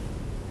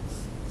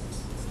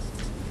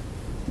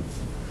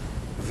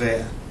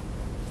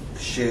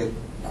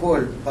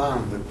 ושכל פעם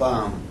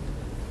ופעם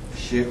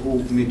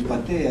שהוא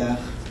מתפתח,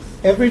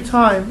 Every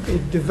time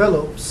it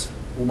develops,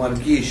 הוא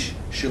מרגיש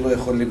שלא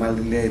יכול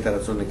למלא את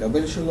הרצון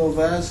לקבל שלו,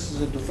 ואז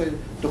זה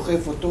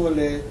דוחף אותו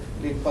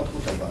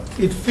להתפתחות הבאה.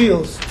 it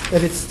feels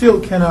that it still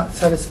cannot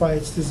satisfy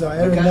its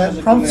desire, and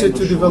that prompts it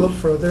to develop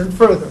further and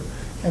further.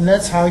 And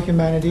that's how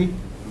humanity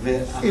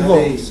ואחרי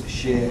evolves.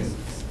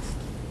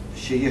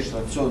 שיש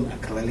רצון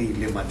הכללי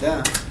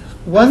למדע,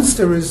 once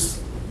there is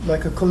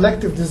like a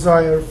collective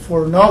desire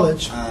for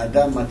knowledge,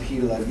 האדם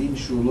מתחיל להבין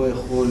שהוא לא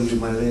יכול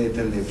למלא את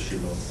הלב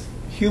שלו.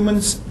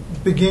 humans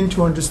begin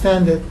to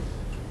understand that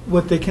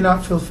what they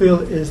cannot fulfill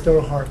is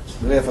their heart.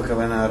 ואיפה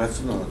הכוונה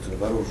הרצונות? זה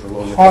ברור שלא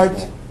הולך Heart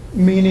עצמו.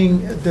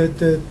 meaning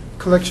the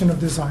collection of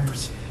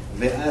desires.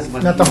 ואז Not the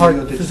מתחיל heart,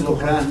 להיות אצלו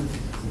physical כאן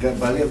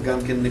בלב גם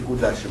כן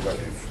נקודה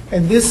שבלב.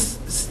 And this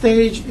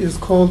stage is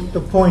called the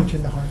point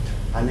in the heart.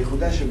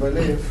 הנקודה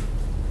שבלב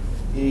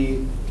היא,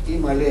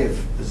 אם הלב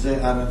זה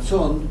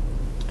הרצון,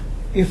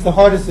 If the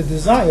heart is the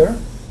desire,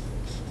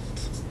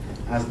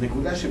 אז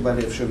נקודה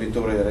שבלב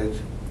שמתעוררת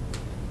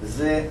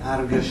זה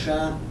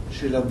הרגשה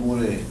של הבורא.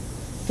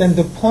 then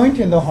the point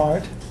in the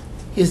heart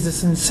is the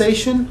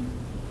sensation,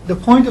 the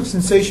point of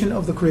sensation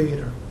of the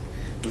Creator.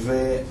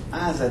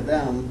 ואז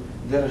אדם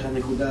דרך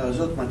הנקודה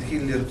הזאת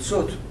מתחיל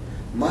לרצות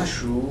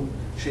משהו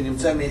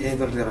שנמצא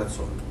מעבר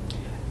לרצון.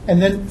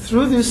 And then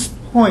through this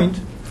point,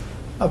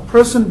 a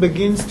person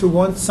begins to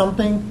want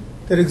something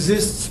that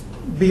exists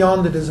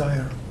beyond the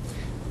desire.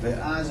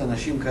 ואז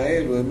אנשים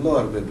כאלו הם לא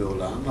הרבה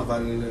בעולם,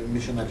 אבל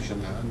משנה לשנה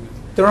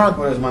There aren't,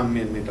 כל הזמן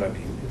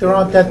מתרבים. there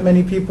aren't that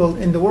many people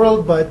in the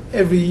world, but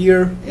every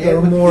year there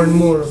are more and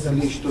more of them.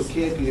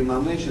 להשתוקק,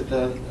 לממש את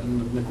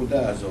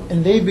הנקודה הזאת.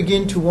 And they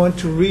begin to want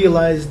to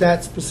realize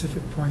that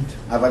specific point.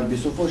 אבל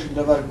בסופו של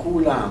דבר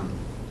כולם,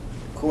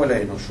 כל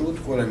האנושות,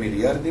 כל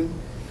המיליארדים,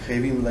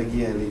 חייבים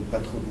להגיע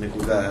להתפתחות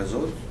נקודה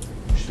הזאת,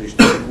 של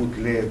השתוקקות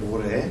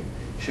לבורא,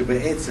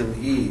 שבעצם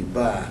היא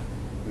באה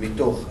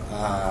מתוך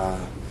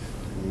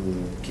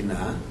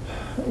הקנאה.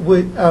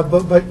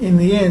 But in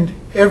the end,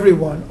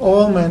 everyone,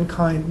 all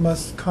mankind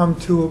must come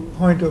to a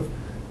point of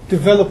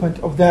development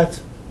of that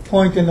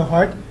point in the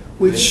heart,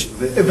 which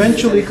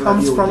eventually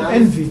comes from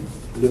envy.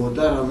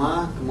 לאותה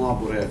רמה כמו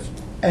הבורא עצמו.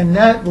 And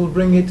that will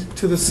bring it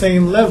to the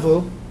same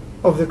level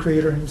of the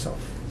Creator himself.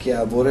 כי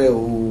הבורא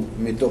הוא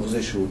מתוך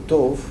זה שהוא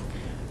טוב,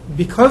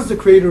 Because the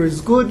Creator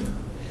is good,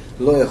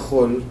 לא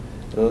יכול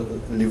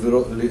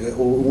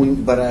הוא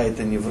ברא את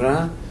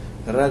הנברא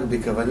רק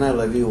בכוונה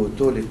להביא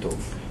אותו לטוב.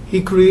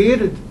 He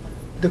created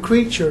the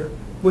creature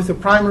with the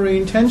primary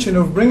intention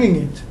of bringing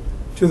it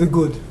to the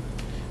good.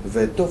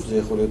 וטוב זה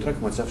יכול להיות רק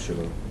מצב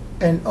שלו.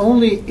 And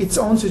only its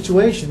own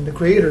situation, the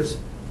Creator's,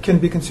 can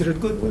be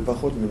considered good.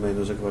 ופחות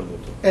ממנו זה כבר לא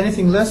טוב.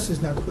 Anything less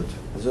is not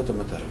good. אז זאת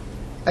המטרה.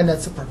 And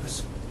that's the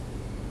purpose.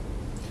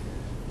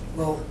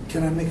 Well,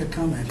 can I make a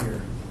comment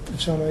here?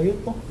 אפשר להעיר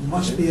פה?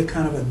 Must be a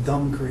kind of a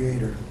dumb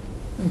creator.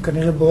 הוא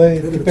כנראה בורא A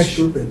little bit טיפש.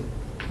 stupid.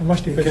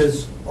 ממש טיפש.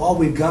 Because all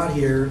we've got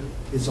here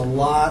is a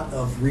lot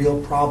of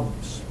real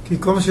problems. כי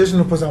כל מה שיש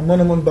לנו פה זה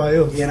המון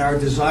בעיות. In our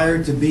desire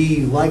to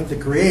be like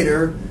the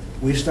creator,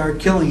 we start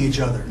killing each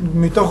other.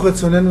 מתוך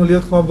רצוננו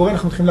להיות כמו הבורא,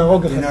 אנחנו מתחילים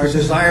להרוג אחד In את our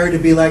השני. desire to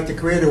be like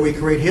the creator, we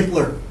create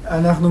Hitler.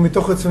 אנחנו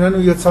מתוך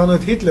רצוננו יצרנו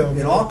את היטלר.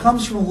 It all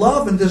comes from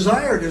love and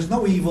desire. There's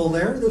no evil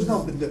there. There's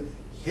no.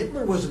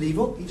 Hitler wasn't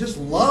evil. He just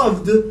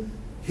loved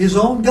his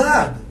own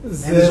God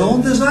and his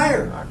own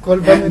desire. הכל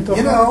בא And, מתוך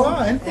you know,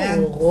 הרוע, אין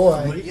פה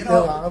רוע.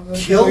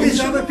 kill these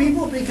other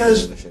people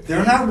because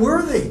they're not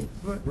worthy,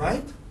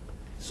 right?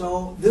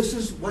 So this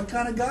is, what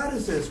kind of God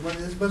is this? Well,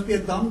 this must be a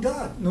dumb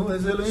God. נו,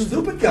 איזה אלוהים.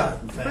 Stupid God,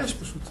 in fact. טיפש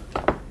פשוט.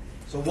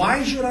 So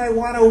why should I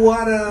want to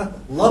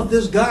love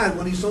this God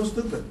when he's so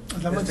stupid?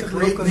 אז למה As to צריך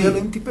create להיות כזה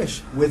אלוהים me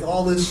טיפש? with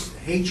all this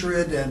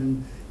hatred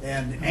and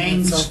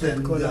angst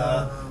and כל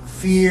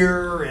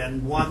fear and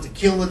want to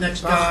kill the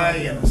next guy,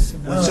 and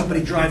when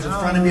somebody drives in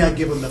front of me, I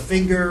give him the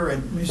finger, and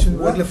מישהו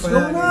נועד what's לפניי,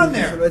 going on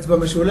יש there? לו אצבע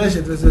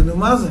משולשת, וזה, נו,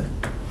 מה זה?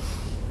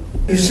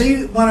 You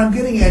see what I'm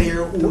getting at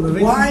here?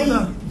 מבין Why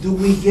נקודה. do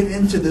we get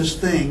into this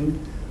thing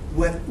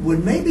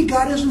when maybe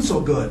God isn't so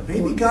good?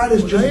 Maybe God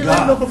is just אולי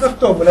אלוהים לא God. כל כך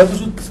טוב, אולי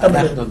פשוט סתם.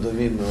 אנחנו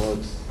דומים מאוד,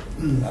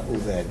 הוא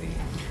ואני.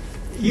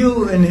 You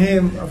and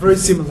him are very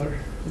similar.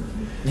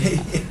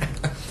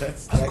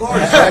 Of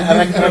course.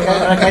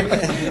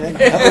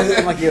 אבל זה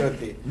מכיר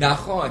אותי.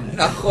 נכון.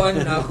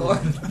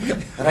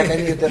 רק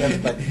אני יותר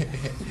עצבני.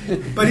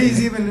 But he's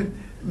even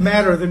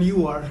madder than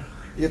you are.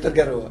 יותר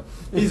גרוע.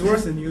 He's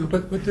worse than you.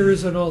 But there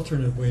is an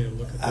alternate way to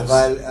look at this.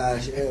 אבל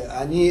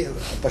אני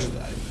פשוט,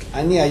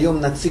 אני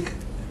היום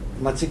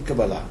מציג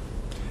קבלה,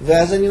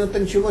 ואז אני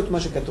נותן תשובות מה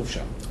שכתוב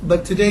שם.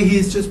 But today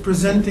he's just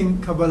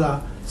presenting Kabbalah.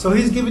 So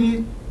he's giving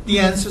you the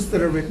answers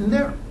that are written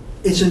there.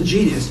 It's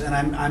ingenious, and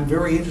I'm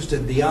very interested.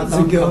 The It's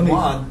Adam a good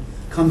Kabbalah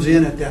comes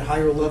in at that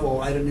higher level.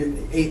 I don't know,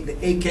 the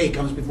AK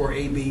comes before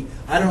AB.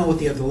 I don't know what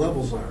the other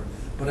levels are,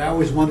 but I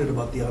always wondered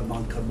about the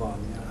Adam Kabbalah.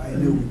 I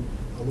knew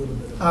a little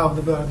bit about הוא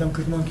מדבר על אדם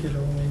קדמון כאילו.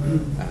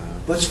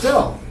 it. But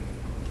still,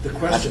 the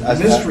question, the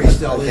אז- mystery אז-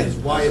 still כן,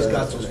 is, why is אז-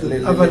 God so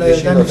stupid? אבל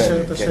לשאלות עדיין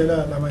נשאלת האלה,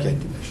 השאלה כן. למה כן. אין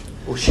טיפש.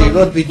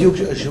 ושאלות בדיוק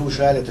שהוא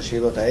שאל את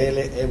השאלות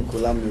האלה, הן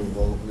כולן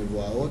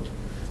מבוארות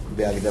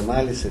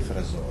בהקדמה לספר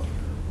הזוהר.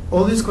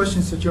 All these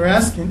questions that you're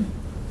asking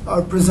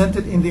are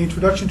presented in the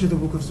introduction to the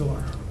book of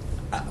Zohar.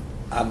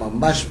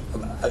 ממש,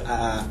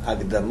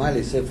 ההקדמה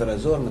לספר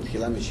הזוהר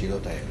מתחילה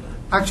משאלות האלה.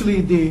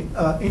 Actually, the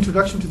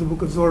introduction to the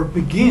book of Zohar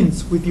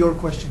begins with your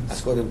questions.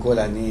 אז קודם כל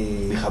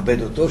אני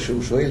מכבד אותו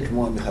שהוא שואל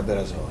כמו המחבר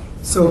הזוהר.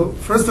 So,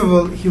 first of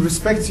all, he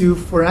respects you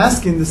for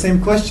asking the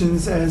same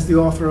questions as the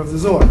author of the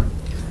Zohar.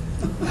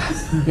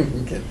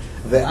 כן.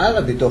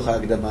 והלאה בתוך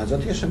ההקדמה הזאת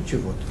יש שם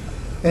תשובות.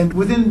 And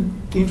within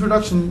the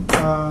introduction,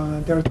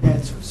 there are the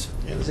answers.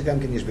 זה גם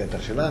כן יש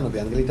באתר שלנו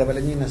באנגלית, אבל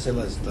אני אנסה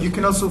לעשות. You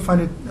can also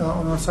find it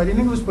on our site in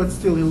English, but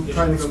still he'll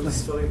try and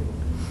explain.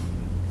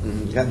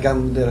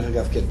 גם דרך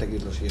אגב, כן,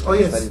 תגיד לו שיש Oh yes,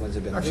 ספרים על זה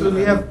באנגלית.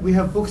 actually we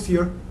have books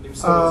here,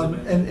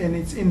 and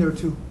it's in there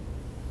too.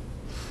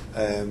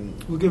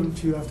 We'll give them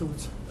to you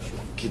afterwards.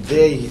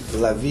 כדי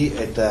להביא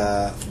את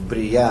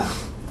הבריאה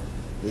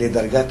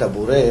לדרגת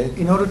הבורא,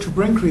 In order to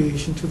bring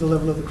creation to the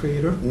level of the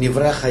Creator,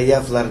 נברא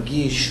חייב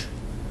להרגיש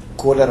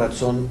כל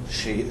הרצון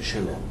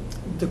שלו.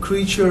 the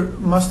creature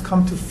must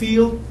come to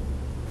feel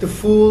the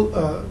full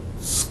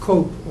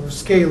scope or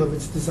scale of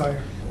its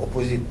desire.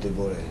 אופוזיט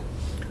לבורא.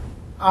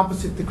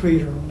 Opposite the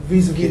Creator,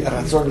 vis-a-vis כי the Creator.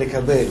 רצון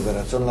לקבל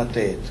ורצון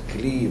לתת,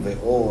 כלי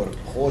ואור,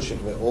 חושך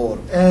ואור,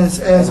 As a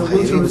will to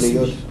חייבים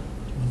להיות,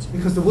 receive.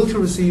 Because the will to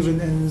receive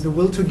and the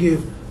will to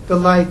give, the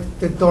light,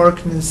 the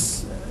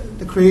darkness,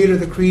 the Creator,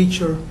 the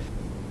creature,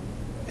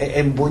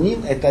 הם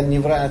בונים את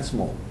הנברא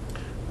עצמו,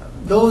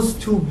 those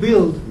two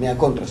build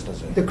מהקונטרסט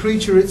הזה. the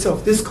creature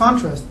itself. This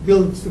contrast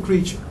builds the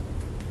creature.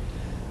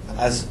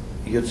 אז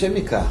יוצא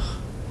מכך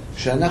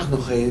שאנחנו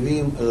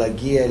חייבים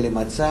להגיע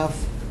למצב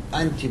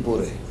אנטי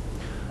בורא.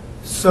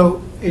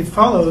 So it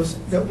follows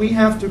that we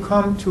have to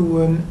come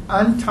to an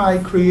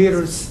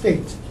anti-creator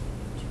state,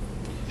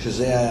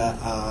 שזה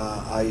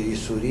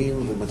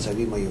הייסורים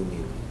ומצבים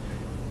איומים.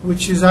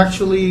 which is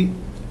actually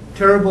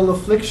terrible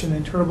affliction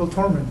and terrible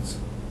torments.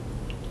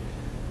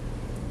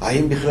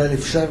 האם בכלל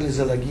אפשר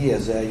לזה להגיע?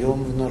 זה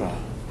איום ונורא.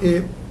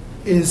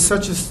 Is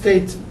such a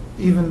state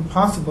even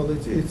possible?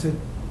 It's a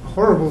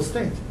horrible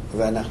state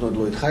ואנחנו עוד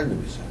לא התחלנו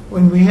בזה.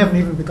 when we haven't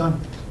even begun.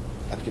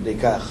 עד כדי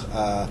כך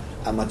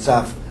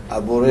המצב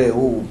הבורא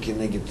הוא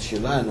כנגד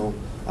שלנו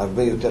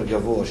הרבה יותר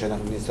גבוה,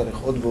 שאנחנו נצטרך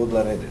עוד ועוד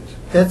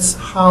לרדת. That's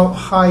how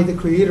high the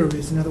Creator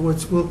is. In other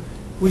words,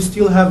 we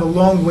still have a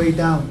long way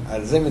down.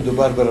 על זה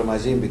מדובר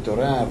ברמזים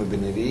בתורה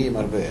ובנביאים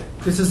הרבה.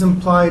 This is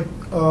implied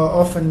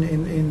often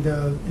in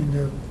the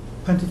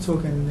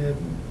Pentateuch and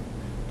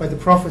by the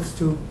prophets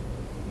too.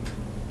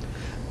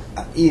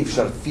 אי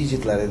אפשר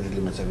פיזית לרדת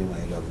למצבים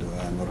האלו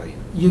הנוראים.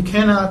 You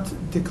cannot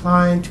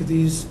decline to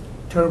these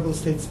terrible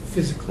states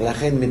physically.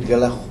 לכן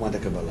מתגלה חוכמת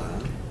הקבלה,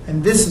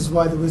 And this is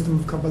why the wisdom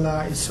of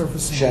Kabbalah is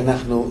surfacing.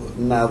 שאנחנו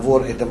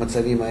נעבור את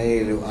המצבים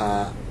האלו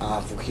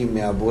ההפוכים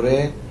מהבורא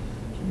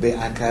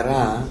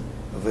בהכרה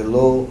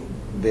ולא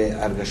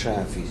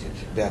בהרגשה פיזית,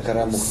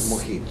 בהכרה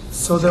מוחית,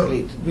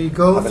 שכלית,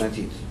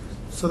 הבנתית.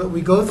 So that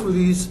we go through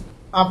these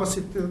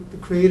opposite the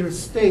Creator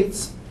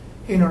states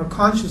in our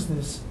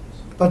consciousness,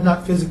 but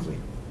not physically.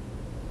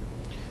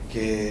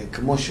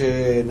 כמו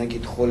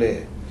שנגיד חולה,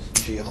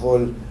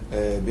 שיכול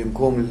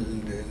במקום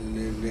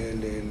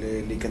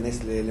להיכנס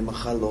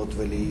למחלות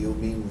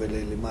ולאיומים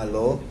ולמה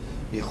לא,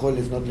 יכול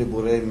לפנות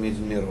לבורא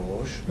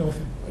מראש,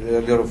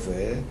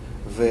 לרופא,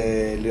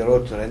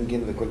 ולראות רנטגן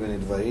וכל מיני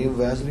דברים,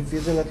 ואז לפי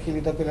זה להתחיל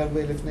לטפל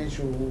הרבה לפני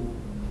שהוא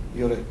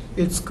יורד.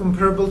 It's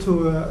comparable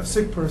to a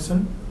sick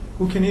person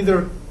who can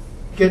either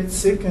get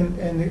sick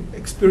and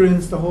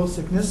experience the whole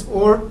sickness,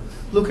 or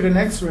look at an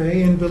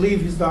X-ray and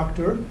believe his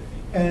doctor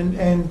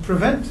and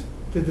prevent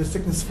the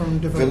sickness from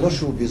developing. ולא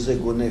שהוא בזה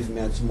גונב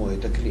מעצמו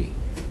את הכלי.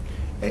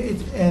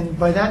 And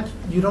by that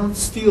you don't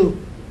steal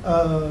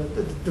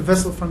the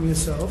vessel from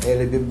yourself.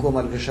 אלא במקום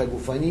הרגשה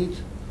גופנית,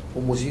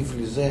 הוא מוסיף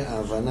לזה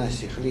הבנה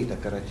שכלית,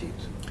 הכרתית.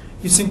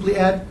 You simply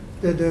add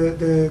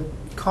the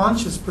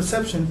conscious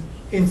perception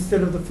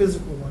instead of the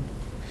physical one.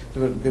 זאת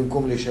אומרת,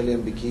 במקום לשלם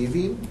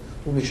בכאבים,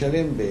 הוא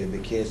משלם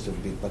בכסף,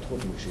 בהתפתחות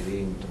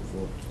מכשירים,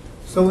 תרופות.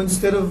 So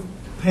instead of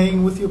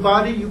paying with your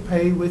body, you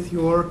pay with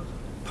your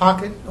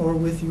pocket or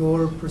with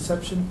your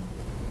perception.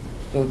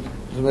 זאת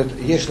אומרת,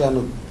 יש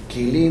לנו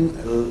כלים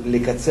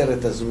לקצר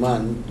את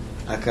הזמן,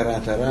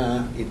 הכרת הרע,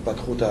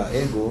 התפתחות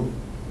האגו.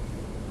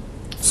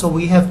 So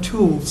we have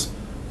tools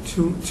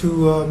to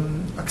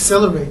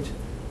accelerate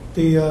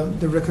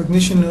the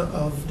recognition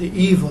of the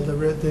evil,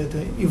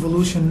 the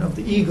evolution of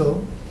the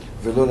ego.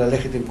 ולא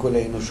ללכת עם כל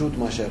האנושות,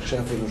 מה שעכשיו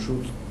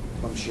האנושות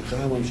ממשיכה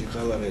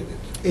לרדת.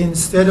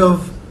 Instead of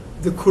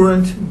the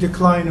current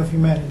decline of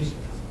humanity.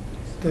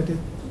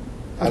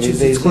 על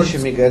ידי זה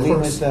שמגלים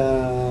את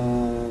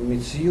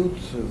המציאות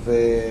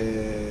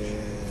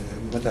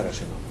ומטרה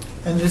שלו.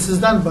 And this is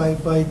done by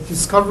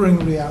discovering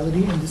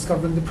reality and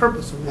discovering the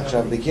purpose of reality.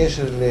 עכשיו,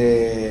 בקשר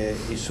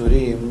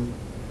לאיסורים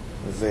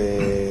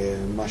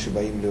ומה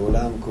שבאים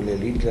לעולם,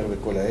 כולל היטלר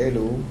וכל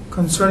האלו,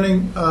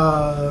 concerning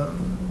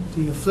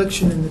the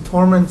affliction and the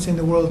torments in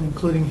the world,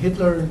 including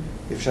Hitler and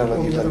אפשר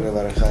להגיד רק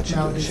דבר אחד,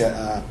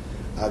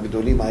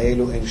 שהגדולים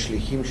האלו הם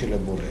שליחים של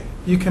הבורא.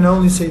 You can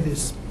only say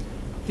this.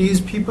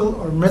 These people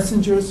are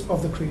messengers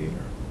of the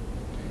Creator.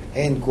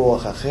 אין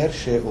כוח אחר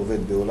שעובד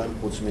בעולם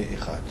חוץ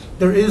מאחד.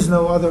 There is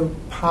no other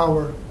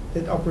power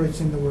that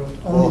operates in the world.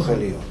 כוח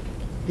עליון.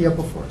 The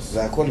upper force.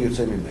 והכל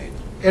יוצא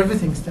ממנו.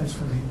 Everything stems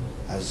from him.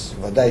 אז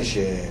ודאי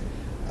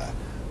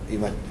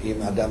שאם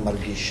אדם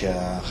מרגיש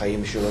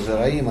שהחיים שלו זה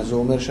רעים, אז הוא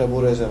אומר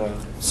שהבורא זה רע.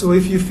 So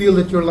if you feel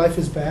that your life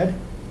is bad,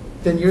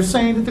 then you're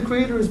saying that the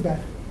Creator is bad.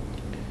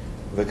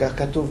 וכך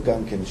כתוב גם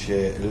כן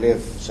שלב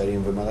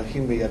שרים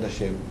ומלאכים ביד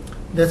השם.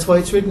 That's why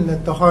it's written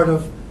that the heart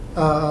of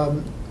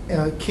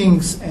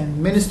kings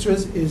and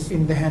ministers is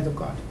in the hand of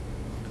God.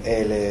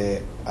 אלה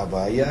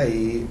הבעיה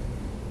היא,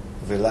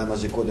 ולמה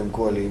זה קודם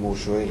כל, אם הוא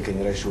שואל,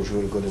 כנראה שהוא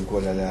שואל קודם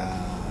כל על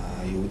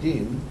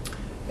היהודים.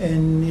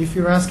 And if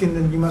you're asking,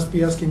 then you must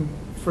be asking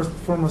first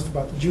and foremost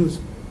about the Jews.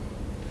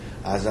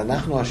 אז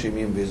אנחנו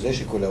אשמים בזה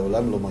שכל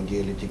העולם לא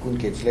מגיע לתיקון,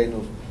 כי אצלנו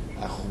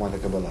החוכמת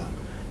הקבלה.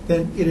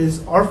 Then it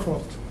is our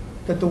fault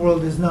that the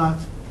world is not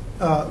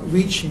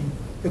reaching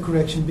the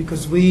correction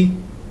because we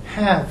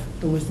have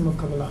the wisdom of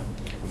Kabbalah.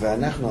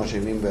 ואנחנו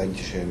אשמים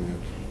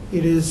באנטישמיות.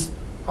 It is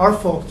our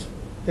fault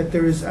that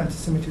there is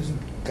anti-Semitism.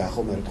 כך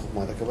אומרת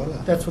חוכמת הקבלה.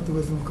 That's what the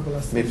wisdom of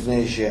Kabbalah says.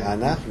 מפני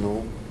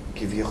שאנחנו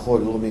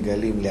כביכול לא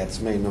מגלים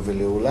לעצמנו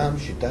ולעולם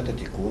שיטת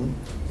התיקון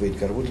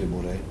והתקרבות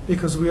לבורא.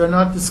 Because we are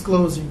not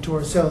disclosing to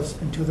ourselves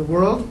and to the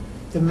world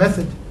the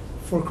method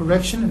for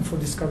correction and for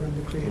discovering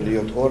the Creator.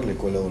 להיות אור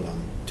לכל העולם,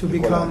 To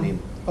לכל העמים.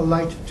 become a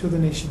light to the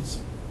nations.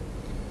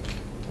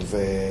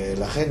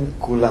 ולכן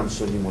כולם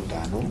שונאים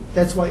אותנו.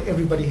 That's why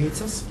everybody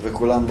hates us.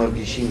 וכולם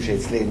מרגישים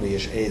שאצלנו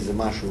יש איזה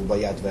משהו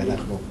ביד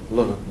ואנחנו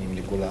לא נותנים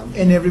לכולם.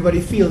 And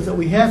everybody feels that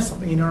we have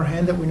something in our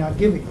hand that we're not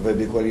giving.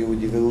 ובכל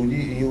יהודי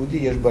ויהודי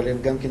יש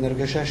בלב גם כן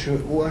הרגשה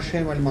שהוא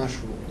אשם על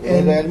משהו. לא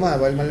יודע על מה,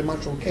 אבל על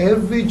משהו.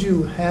 Every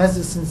Jew has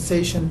a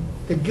sensation,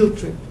 the guilt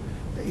trip.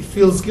 He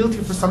feels guilty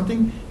for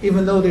something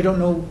even though they don't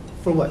know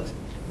for what.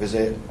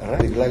 וזה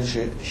רק בגלל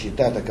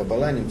ששיטת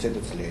הקבלה נמצאת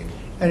אצלנו.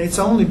 And it's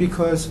only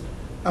because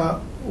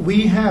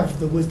we have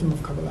the wisdom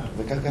of Kabbalah.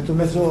 וכך The כתוב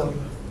method of בזוהר.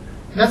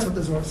 Kabbalah. That's what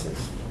the Zohar says.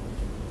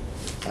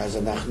 אז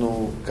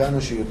אנחנו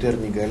כמה שיותר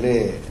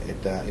נגלה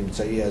את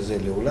האמצעי הזה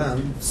לעולם,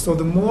 So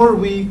the more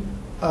we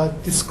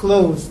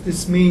disclose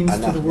this means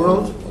to the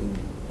world,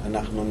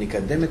 אנחנו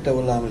נקדם את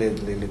העולם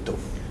לטוב.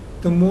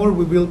 the more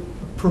we will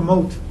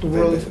promote the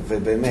world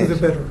ובאמת, to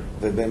the better.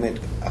 ובאמת,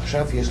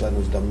 עכשיו יש לנו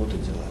הזדמנות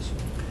את זה לעשות.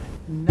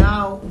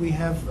 Now we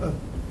have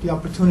the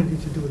opportunity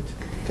to do it.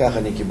 כך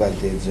אני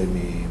קיבלתי את זה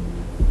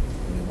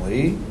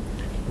ממורי,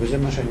 וזה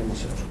מה שאני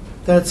מוסר.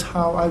 That's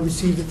how I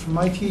received it from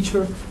my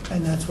teacher,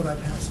 and that's what I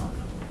pass on.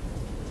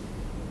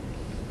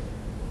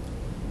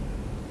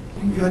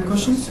 You had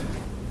questions?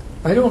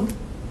 I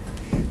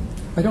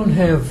don't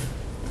have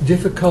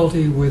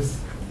difficulty with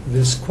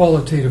this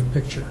qualitative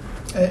picture.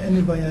 אין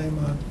לי בעיה עם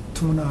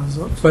התמונה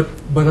הזאת.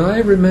 But I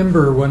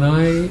remember when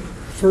I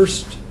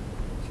first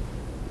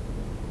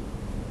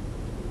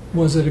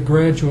was at a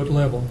graduate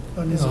level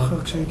אני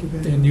זוכר כשהייתי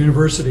in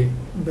university,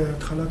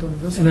 בהתחלת and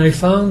האוניברסיטה, I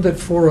found that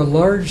for a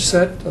large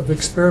set of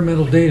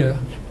experimental data,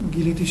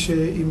 גיליתי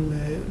שעם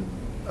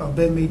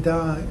הרבה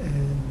מידע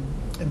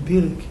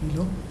אמפירי,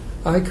 כאילו,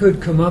 I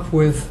could come up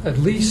with at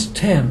least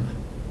 10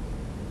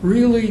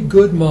 really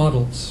good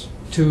models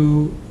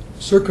to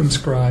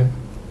circumscribe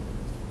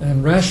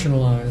and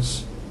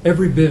rationalize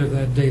every bit of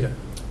that data.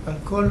 על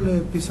כל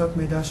פיסת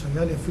מידע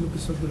שהיה לי, אפילו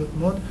פיסות גדולות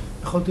מאוד,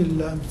 יכולתי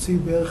להמציא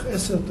בערך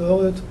 10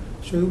 תיאוריות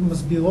שהיו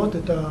מסבירות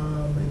את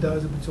המידע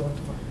הזה בצורה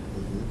טובה.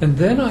 And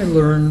then I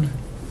learned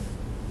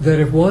that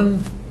if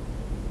one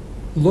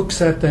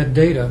looks at that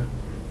data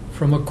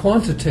from a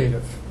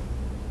quantitative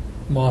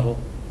model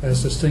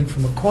as distinct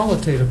from a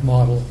qualitative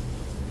model,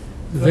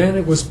 then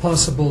it was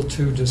possible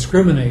to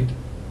discriminate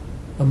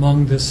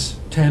among this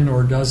 10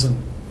 or dozen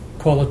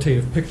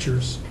qualitative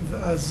pictures.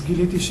 ואז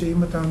גיליתי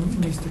שאם אתה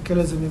מסתכל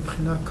על זה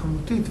מבחינה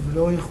כמותית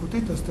ולא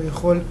איכותית, אז אתה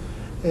יכול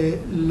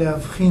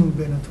להבחין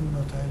בין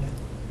התמונות האלה.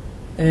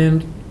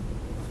 And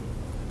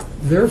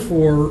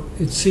therefore,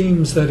 it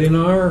seems that in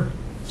our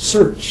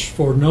search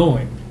for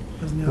knowing,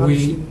 אז נראה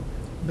לי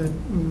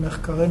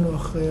שבמחקרנו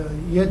אחרי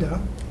הידע,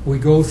 we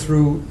go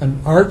through an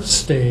art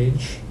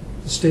stage,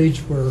 a stage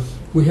where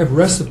we have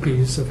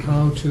recipes of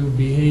how to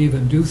behave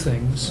and do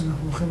things.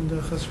 אנחנו הולכים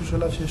דרך איזשהו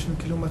שלב שיש לנו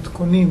כאילו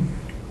מתכונים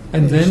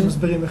And then,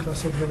 שמסבירים איך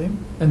לעשות דברים.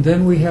 and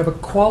then we have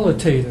a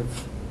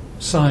qualitative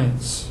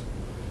science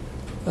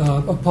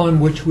upon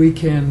which we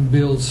can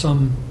build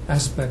some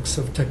aspects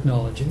of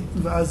technology.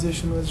 ואז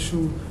יש לנו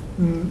איזשהו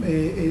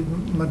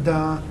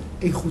מדע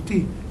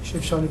איכותי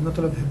שאפשר לבנות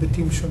עליו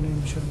היבטים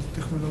שונים של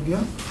טכנולוגיה.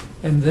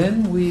 And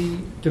then we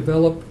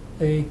develop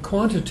a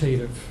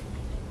quantitative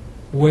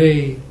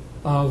way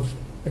of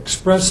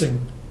expressing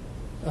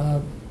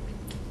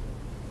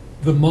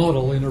the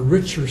model in a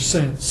richer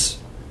sense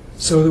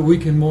so that we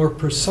can more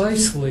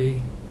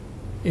precisely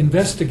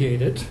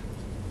investigate it.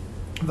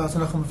 ואז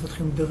אנחנו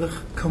מפתחים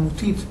דרך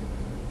כמותית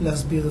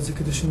להסביר את זה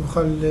כדי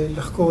שנוכל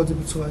לחקור את זה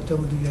בצורה יותר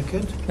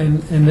מדויקת.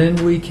 And then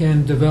we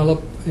can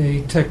develop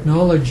a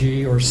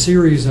technology or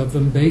series of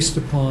them based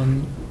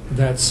upon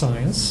that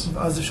science.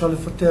 ואז אפשר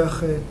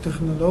לפתח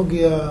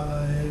טכנולוגיה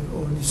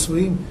או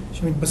ניסויים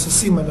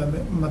שמתבססים על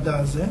המדע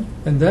הזה.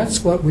 And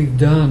that's what we've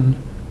done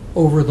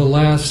over the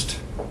last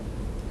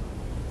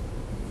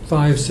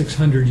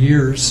 500-600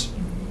 years.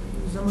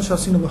 זה זה מה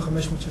שעשינו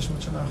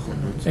ב-500-600 שנה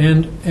האחרונות.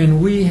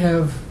 And we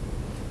have,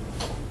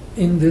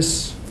 in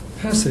this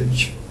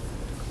passage,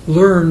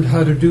 learned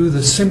how to do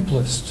the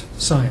simplest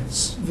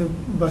science.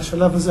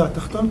 ובשלב הזה,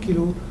 התחתון,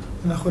 כאילו,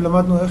 אנחנו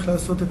למדנו איך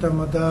לעשות את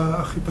המדע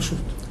הכי פשוט.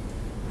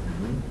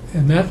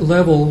 In that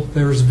level,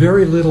 there's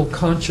very little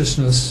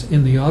consciousness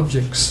in the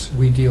objects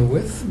we deal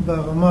with.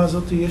 ברמה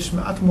הזאת יש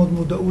מעט מאוד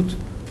מודעות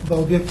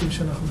באובייקטים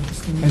שאנחנו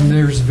מתעסקים And בהם.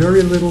 there's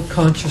very little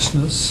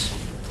consciousness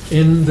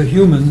in the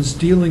humans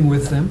dealing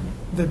with them.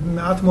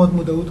 ומעט מאוד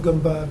מודעות גם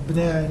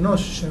בבני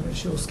האנוש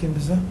שעוסקים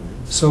בזה.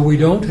 So we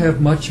don't have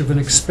much of an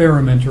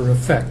experimenter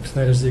effect.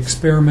 That is, the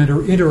experimenter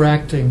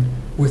interacting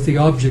with the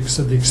objects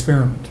of the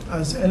experiment.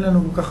 אז אין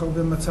לנו כל כך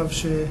הרבה מצב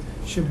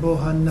שבו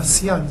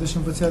הנסיין, זה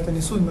שמבצע את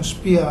הניסוי,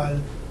 משפיע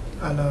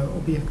על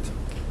האובייקט.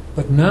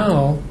 But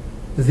now,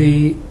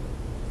 the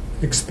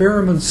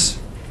experiments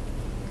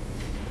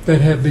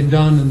that have been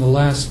done in the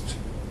last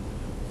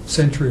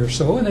century or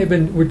so,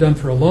 and were done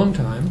for a long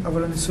time,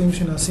 אבל הניסויים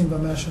שנעשים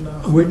במאה השנה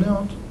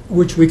האחרונות,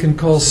 which we can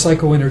call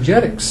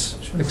psychoenergetics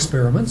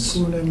experiments,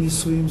 קוראים להם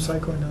ניסויים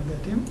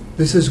פסיכואנרגטיים.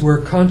 this is where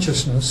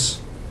consciousness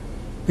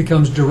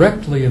becomes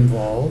directly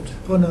involved,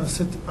 פה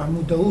נעשית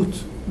המודעות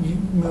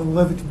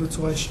מעורבת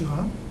בצורה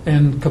ישירה.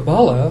 and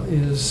Kabbalah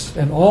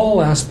and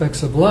all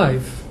aspects of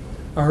life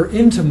are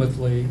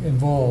intimately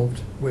involved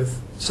with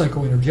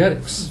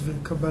psychoenergetics.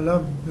 וקבלה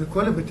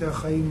בכל היבטי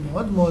החיים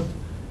מאוד מאוד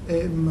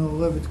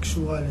מעורבת,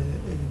 קשורה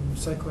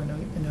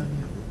לפסיכואנרגיה.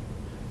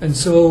 And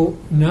so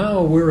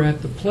now we're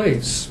at the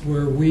place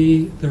where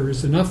there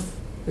is enough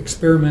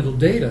experimental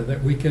data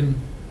that we can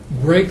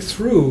break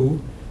through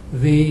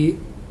the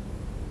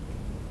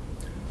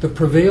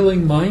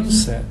prevailing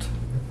mindset.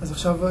 אז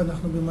עכשיו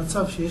אנחנו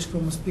במצב שיש כבר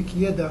מספיק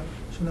ידע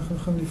שאנחנו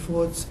יכולים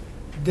לפרוץ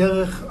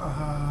דרך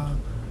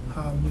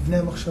המבנה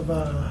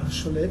המחשבה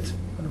השולט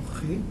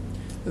הנוכחי.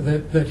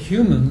 That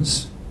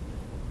humans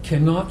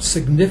cannot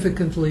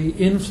significantly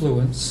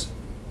influence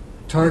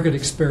target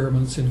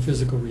experiments in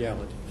physical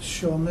reality.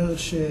 שאומר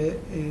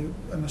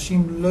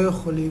שאנשים לא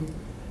יכולים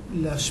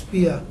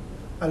להשפיע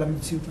על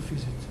המציאות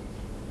הפיזית.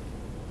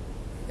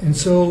 And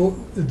so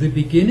the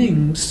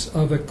beginnings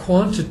of a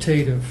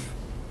quantitative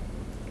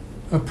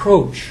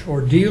approach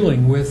or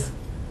dealing with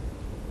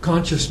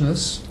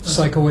consciousness,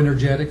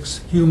 psychoenergetics,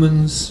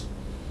 humans,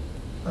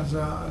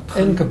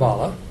 and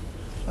Kabbalah,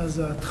 אז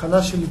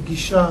ההתחלה של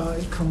גישה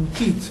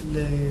כמותית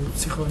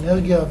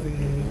לפסיכואנרגיה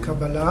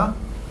וקבלה,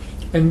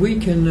 and we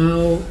can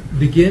now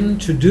begin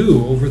to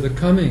do over the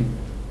coming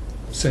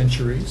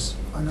centuries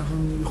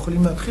אנחנו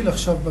יכולים להתחיל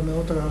עכשיו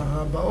במאות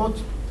הבאות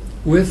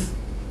with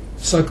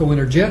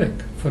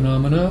psychoenergetic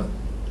phenomena,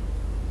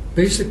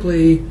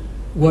 basically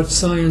what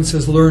science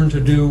has learned to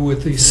do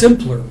with the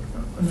simpler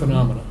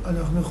phenomena.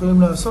 אנחנו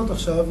יכולים לעשות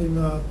עכשיו עם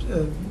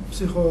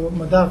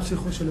מדע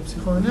הפסיכו של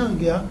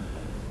הפסיכואנרגיה,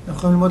 אנחנו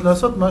יכולים ללמוד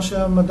לעשות מה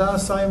שהמדע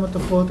עשה עם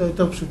התופעות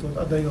היותר פשוטות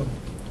עד היום.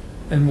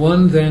 And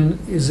one then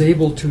is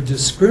able to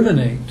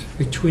discriminate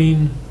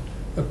between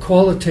a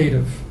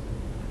qualitative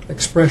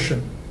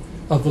expression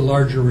of the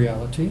larger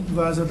reality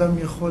ואז אדם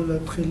יכול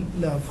להתחיל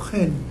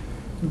להבחן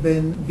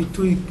בין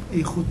ביטוי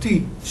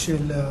איכותי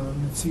של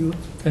המציאות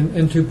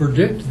and to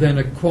predict then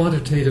a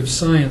quantitative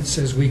science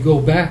as we go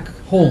back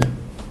home,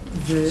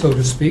 so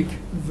to speak.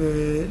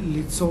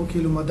 וליצור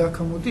כאילו מדע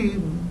כמותי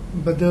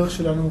בדרך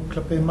שלנו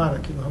כלפי מעלה,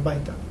 כאילו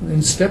הביתה.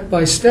 And step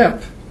by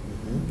step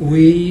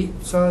we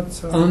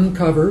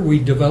uncover, we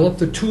develop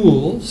the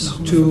tools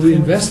to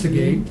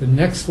investigate the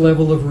next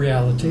level of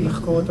reality,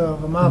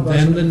 and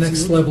then the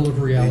next level of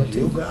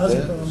reality.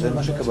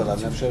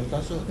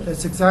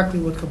 That's exactly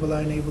what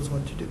Kabbalah enables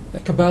one to do.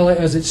 Kabbalah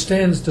as it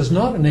stands does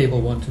not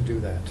enable one to do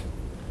that.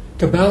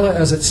 Kabbalah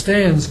as it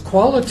stands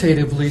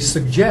qualitatively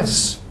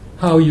suggests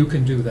how you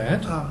can do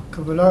that.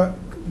 קבלה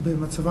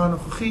במצבה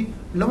הנוכחי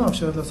לא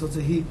מאפשרת לעשות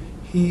זה,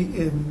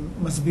 היא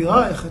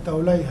מסבירה איך אתה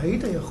אולי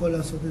היית יכול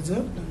לעשות את זה.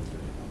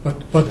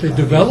 But the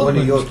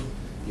development...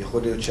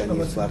 יכול להיות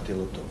שאני הסברתי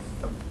לא טוב.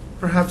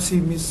 Perhaps he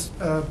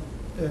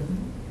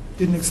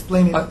didn't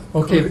explain it.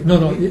 Okay,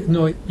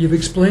 no, you've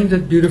explained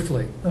it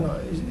beautifully. No,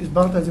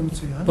 הסברת את זה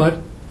מצוין. But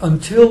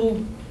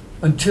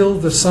until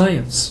the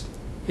science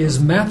is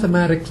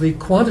mathematically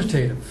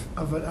quantitative,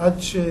 אבל עד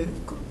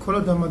שכל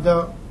עוד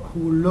המדע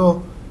הוא לא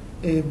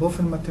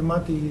באופן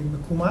מתמטי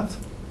מקומט,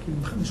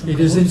 it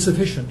is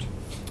insufficient.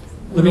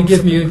 Let me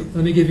give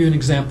you an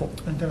example.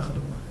 אני אתן לך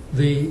דוגמה.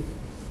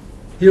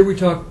 Here we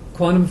talk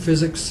quantum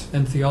physics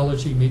and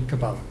theology meet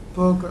Kabbalah.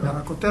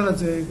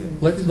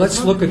 Let's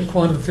look at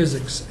quantum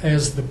physics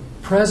as the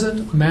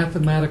present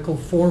mathematical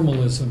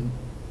formalism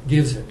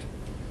gives it.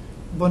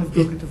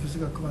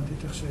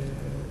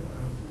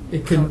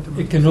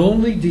 It can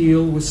only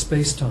deal with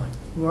space-time.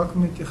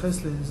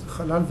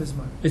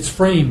 It's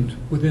framed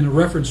within a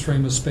reference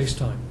frame of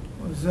space-time.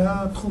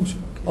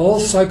 All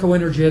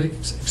psychoenergetic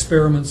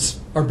experiments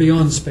are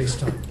beyond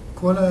space-time.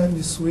 כל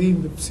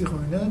הניסויים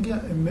בפסיכואנרגיה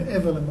הם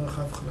מעבר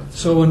למרחב חלל.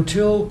 So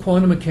until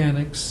quantum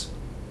mechanics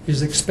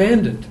is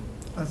expanded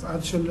אז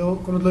עד שלא,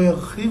 כל עוד לא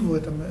ירחיבו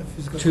את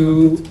הפיזיקה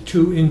הקוונטית. to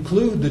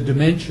include the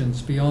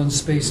dimensions beyond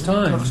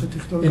space-time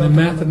in a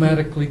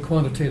mathematically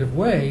quantitative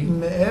way,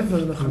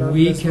 מעבר לחלל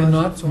we והזמן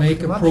cannot בצורה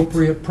make מתמטית,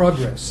 appropriate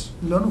progress.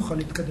 לא נוכל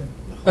להתקדם.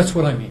 That's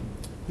what I mean.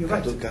 You're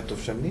right. כתוב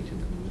שם ניטים,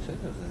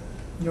 בסדר,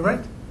 You're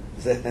right.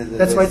 זה...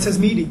 That's why it says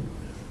meaty.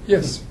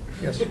 Yes,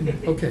 yes,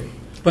 okay.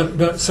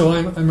 But so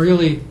I'm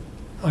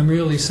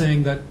really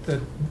saying that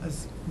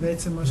אז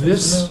בעצם מה שאני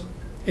this, אומר,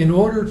 in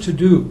order to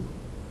do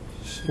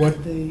what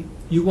כדי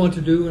you want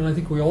to do, and I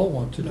think we all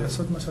want to do,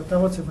 לעשות מה שאתה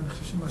רוצה, ואני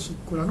חושב שמה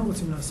שכולנו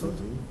רוצים לעשות,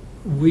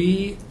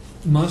 we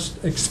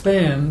must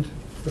expand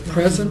the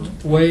present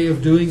way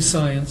of doing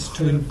science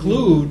to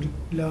include,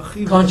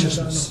 להרחיב את consciousness.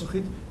 המדע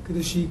הנוכחית,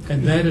 כדי שהיא...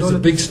 and that is a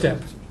big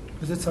step.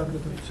 וזה צעד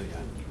גדול.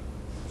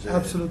 זה-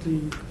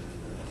 Absolutely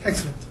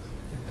excellent.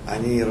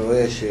 אני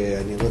רואה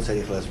שאני לא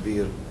צריך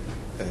להסביר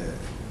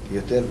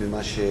יותר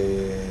ממה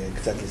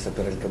שקצת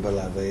לספר על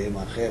קבלה, והם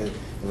אחרת,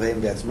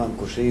 והם בעצמם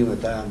קושרים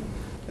אותם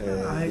I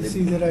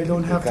see that I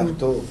don't have לכך to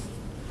טוב.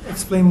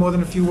 explain more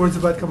than a few words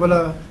about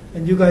Kabbalah,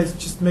 and you guys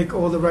just make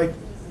all the right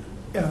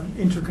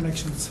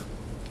interconnections.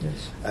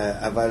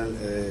 אבל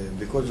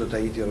בכל זאת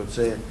הייתי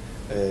רוצה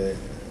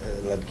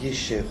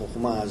להדגיש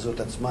שהחוכמה הזאת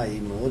עצמה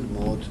היא מאוד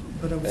מאוד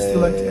But I would still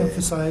like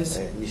to emphasize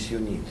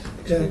ניסיונית,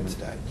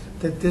 אקספרימנטלית.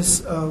 that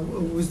this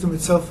wisdom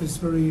itself is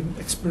very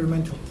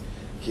experimental,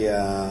 כי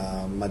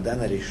המדען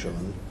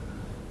הראשון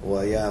הוא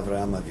היה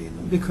אברהם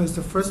אבינו. because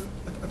the first,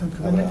 אתה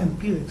מתכוון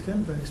לאמפירית, כן?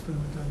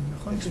 באקספרימנטלי,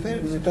 נכון?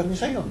 יותר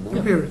ניסיון, נו.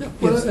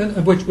 Empiric, Well, yes.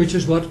 and which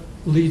is what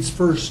leads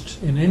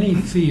first in any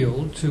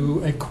field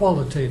to a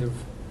qualitative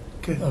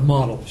כן.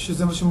 model.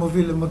 שזה מה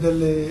שמוביל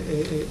למודל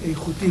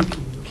איכותי,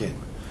 כאילו. כן,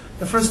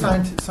 The first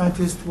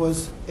scientist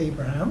was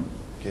Abraham,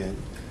 כן.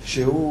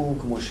 שהוא,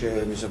 כמו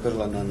שמספר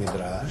לנו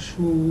המדרש,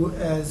 who,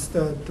 as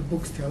the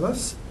books tell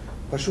us,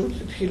 פשוט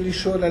התחיל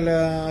לשאול על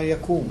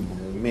היקום,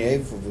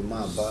 מאיפה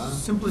ומה בא,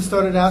 simply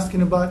started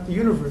asking about the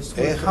universe,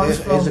 where it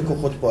comes איזה from,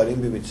 כוחות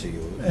פועלים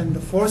במציאות. and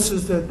the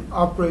forces that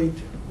operate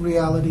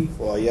reality.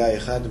 הוא היה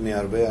אחד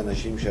מהרבה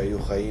אנשים שהיו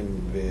חיים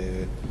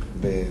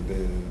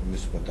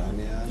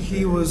במסופוטמיה.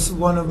 He was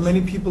one of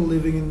many people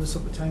living in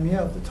Mesopotamia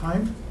at the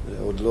time.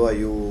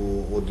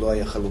 עוד לא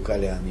היה חלוקה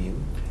לעמים.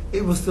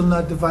 It was still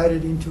not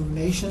divided into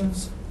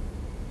nations.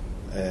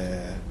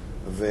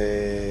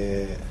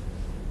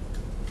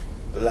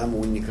 ולמה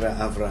הוא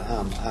נקרא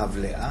אברהם, אב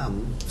לעם?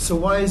 So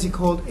why is he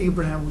called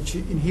Abraham, which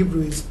in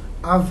Hebrew is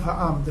Av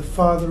Ha'am, the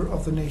father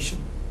of the nation?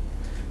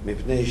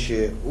 מפני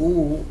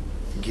שהוא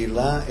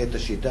גילה את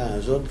השיטה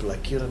הזאת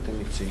להכיר את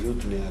המציאות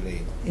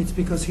מעלינו. It's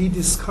because he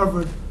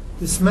discovered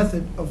this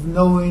method of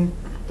knowing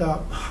the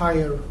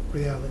higher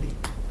reality.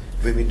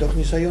 ומתוך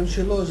ניסיון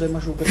שלו זה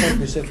מה שהוא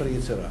כתב בספר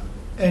יצירה.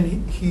 And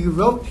he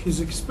wrote his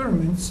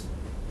experiments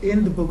in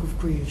the book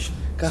of creation.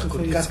 כך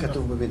ספר יצירה.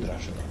 כתוב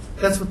במדרש שלו.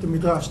 That's what the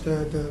Midrash, the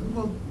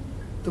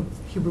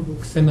Hebrew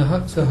books. And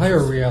the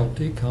higher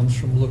reality comes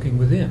from looking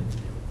within.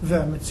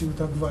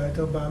 והמציאות הגבוהה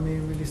יותר באה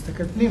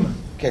מלהסתכל פנימה.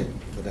 כן,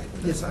 ודאי.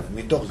 Yes,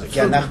 מתוך זה,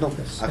 כי אנחנו,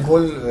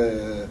 הכל,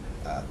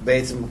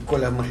 בעצם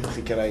כל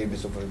החקירה היא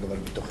בסופו של דבר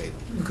מתוכנו.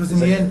 Because in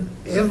the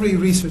end, every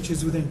research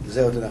is within.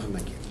 זה עוד אנחנו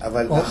נגיד.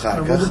 אבל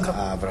אחר כך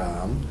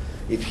אברהם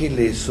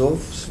התחיל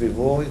לאסוף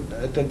סביבו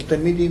את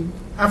התלמידים.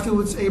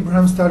 Afterwards,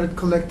 Abraham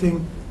started collecting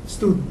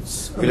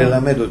students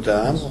וללמד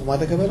אותם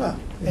חוכמת הקבלה.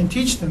 and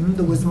teach them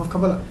the wisdom of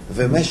Kabbalah.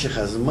 ומשך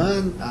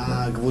הזמן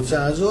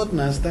הקבוצה הזאת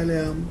נעשתה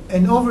לעם.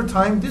 And over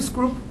time, this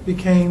group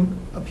became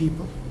a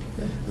people.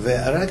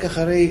 ורק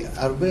אחרי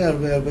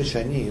הרבה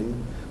שנים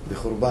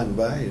בחורבן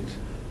בית,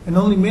 And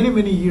only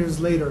many years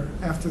later,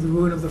 after the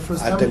ruin of the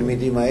first temple,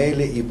 התלמידים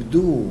האלה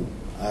איבדו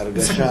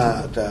הרגשת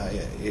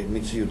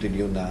המציאות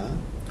עליונה,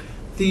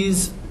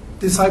 these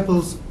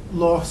disciples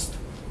lost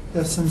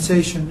the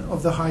sensation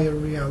of the higher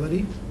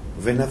reality.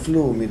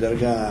 ונפלו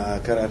מדרגה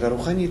הכרת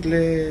הרוחנית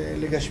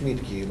לגשמית,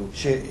 כאילו,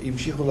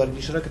 שהמשיכו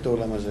להרגיש רק את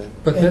העולם הזה.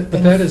 But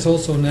that is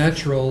also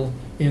natural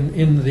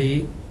in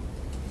the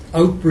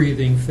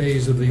outbreathing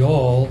phase of the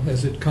all,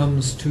 as it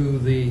comes to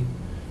the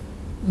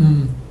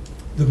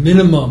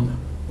minimum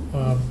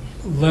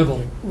level.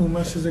 הוא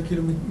אומר שזה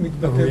כאילו of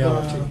מתבטא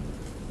reality.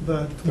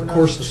 בתמונה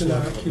courses של level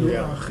of כאילו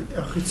reality.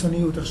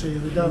 החיצוניות, איך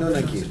שהירידה לא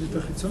נגיד. והחיצוניות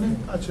החיצונית,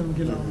 עד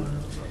שמגילה.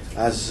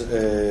 אז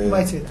You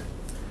might say that.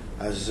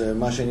 אז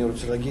מה שאני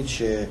רוצה להגיד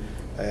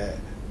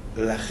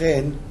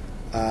שלכן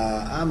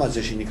העם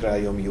הזה שנקרא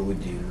היום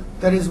יהודים,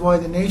 That is why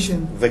the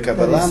nation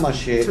וקבלה that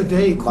is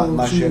today called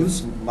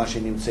Jews, מה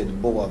שנמצאת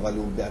בו, אבל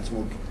הוא בעצמו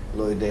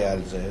לא יודע על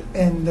זה,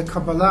 and the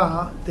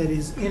Kabbalah that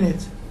is in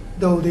it,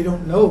 though they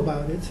don't know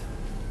about it,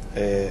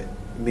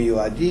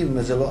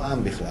 מיועדים זה לא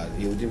עם בכלל,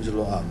 יהודים זה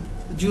לא עם.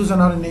 the Jews are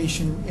not a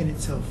nation in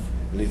itself.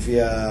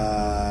 לפי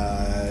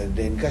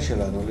ה-DNK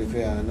שלנו,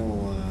 לפי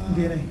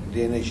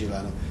ה-DNA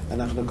שלנו,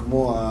 אנחנו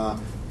כמו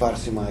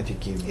הפרסים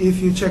העתיקים.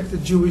 If you check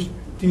the Jewish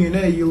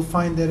DNA, you'll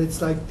find that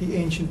it's like the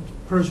ancient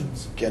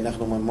Persians. כי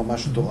אנחנו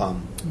ממש אותו עם.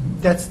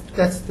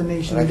 That's the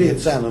nation רק it is.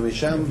 יצאנו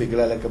משם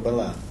בגלל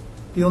הקבלה.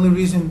 The only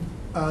reason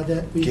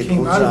that we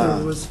came out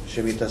of it was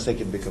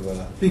שמתעסקת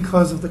בקבלה.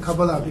 because of the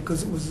Kabbalah,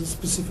 because it was a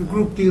specific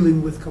group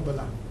dealing with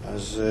Kabbalah.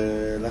 אז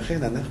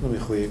לכן אנחנו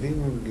מחויבים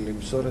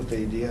למסור את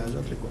הידיעה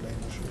הזאת לכל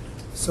האנושות.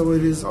 So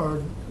it is our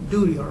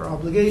duty, our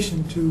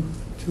obligation to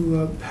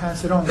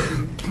pass it on.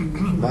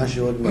 מה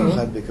שעוד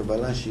מיוחד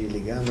בקבלה שהיא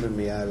לגמרי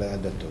מעל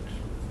הדתות.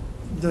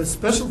 The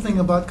special thing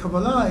about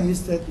Kabbalah is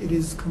that it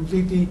is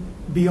completely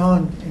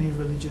beyond any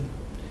religion.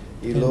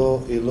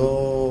 היא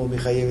לא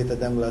מחייבת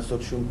אדם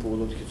לעשות שום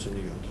פעולות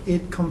חיצוניות.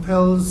 It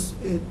compels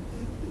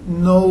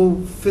no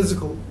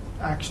physical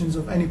actions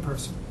of any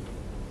person.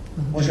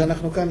 כמו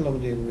שאנחנו כאן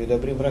לומדים,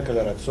 מדברים רק על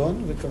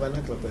הרצון וכוונה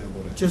כלפי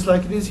הבורא. Just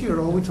like it is here,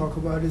 all we talk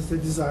about is the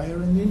desire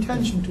and the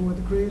intention toward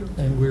the Creator.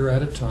 And we're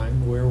at a time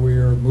where we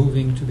are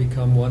moving to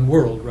become one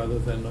world rather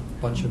than a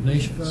bunch of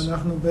nations.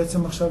 ואנחנו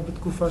בעצם עכשיו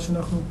בתקופה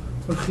שאנחנו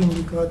הולכים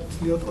לקראת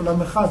להיות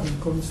עולם אחד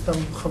במקום סתם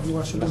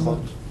חבורה של אומות.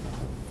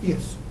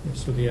 Yes.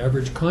 So the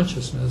average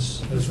consciousness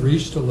has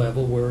reached a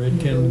level where it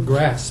can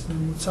grasp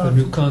the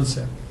new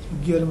concept.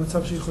 הגיע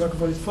למצב שיכולה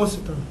כבר לתפוס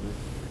את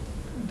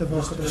הדבר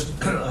החדש.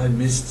 I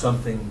missed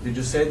something. Did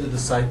you say the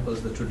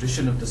disciples, the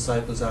tradition of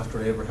disciples after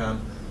Abraham,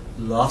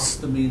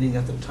 lost the meaning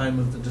at the time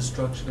of the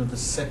destruction of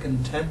the second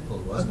temple,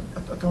 wasn't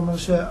it? אתה אומר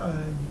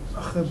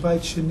שאחרי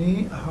בית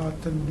שני,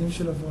 התלמידים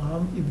של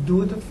אברהם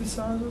איבדו את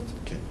התפיסה הזאת?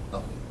 כן.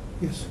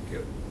 Yes.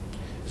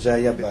 זה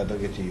היה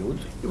בהדרגתיות.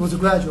 It was a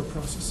gradual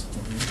process.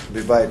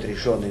 בבית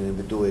ראשון הם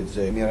איבדו את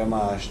זה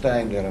מרמה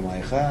 2 לרמה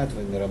 1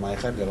 ומרמה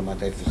 1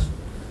 לרמת 0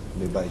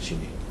 בבית שני.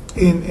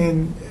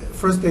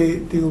 First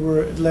they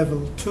were at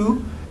level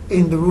 2.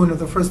 In the ruin of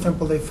the first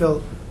temple they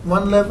fell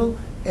one level,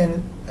 and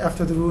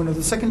after the ruin of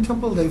the second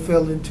temple they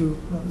fell into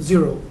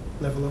 0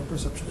 level of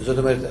perception. זאת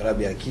אומרת,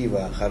 רבי עקיבא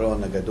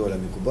האחרון הגדול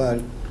המקובל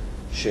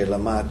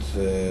שלמד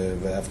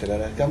ואהבת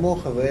לרעך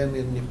כמוך, והם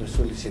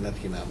נכנסו לשנאת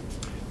חינם.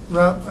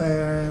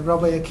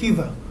 Rabbi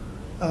Akiva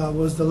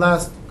was the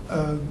last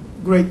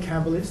great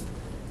Kabbalist,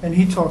 and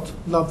he taught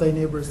love thy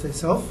neighbor as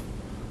thyself.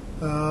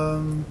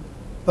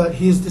 But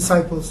his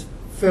disciples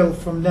fell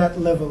from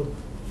that level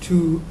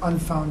to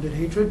unfounded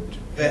hatred.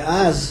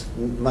 ואז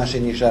מה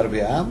שנשאר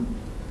בעם,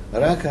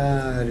 רק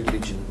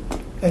ה-religion.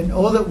 And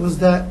all that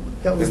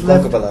was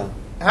left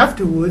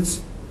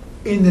afterwards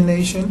in the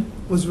nation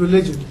was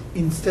religion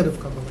instead of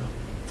Kabbalah.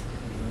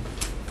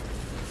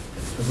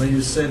 When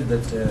you said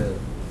that the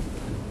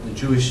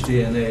Jewish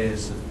DNA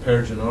is of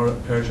Persian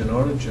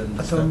origin,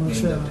 does that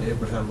mean that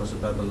Abraham was a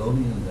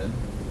Babylonian then?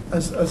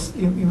 אז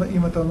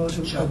אם אתה אומר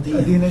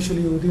שה-DNA של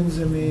יהודים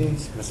זה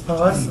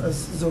מפרס,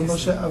 אז זה אומר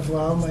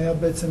שאברהם היה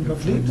בעצם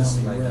בבלית?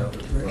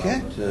 כן,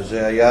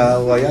 זה היה,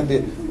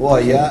 הוא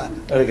היה,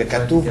 רגע,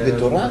 כתוב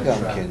בתורה גם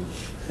כן.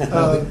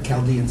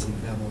 Chaldeans and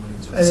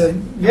Babylonians.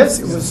 Yes,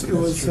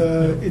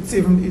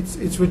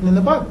 it's written in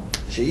the Bible.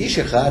 שאיש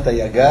אחד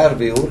היה גר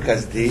באור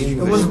כסדים,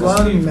 There was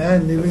one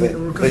man living in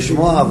Ur Kasdim.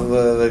 ושמו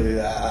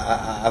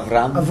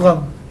אברהם.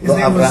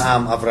 לא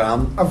אברהם,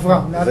 אברהם.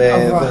 אברהם, not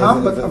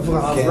Abraham, but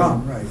אברהם.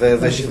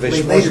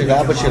 ושמו של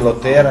אבא שלו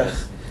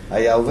תרח,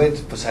 היה עובד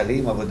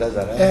פסלים, עבודה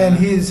זרה. And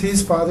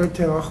his father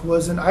Terach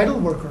was an idol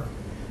worker.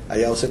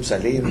 היה עושה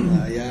פסלים,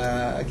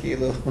 היה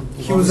כאילו...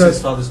 What was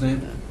his father's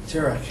name?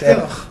 Terach.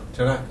 Terach.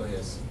 Terach, oh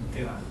yes.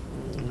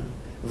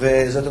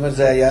 וזאת אומרת,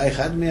 זה היה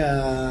אחד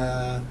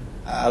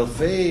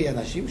אלפי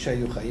אנשים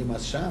שהיו חיים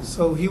אז שם.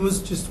 So he was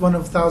just one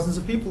of thousands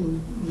of people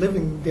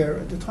living there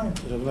at the time.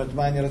 זאת אומרת,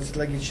 מה אני רציתי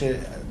להגיד,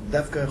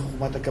 שדווקא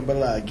חוכמת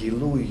הקבלה,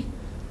 הגילוי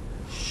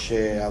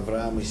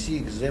שאברהם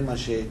השיג, זה מה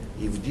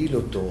שהבדיל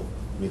אותו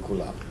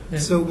מכולם.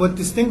 So what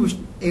distinguished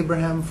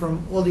Abraham from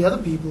all the other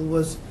people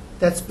was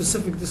that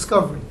specific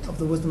discovery of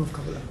the wisdom of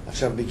Kabbalah.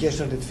 עכשיו,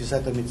 בקשר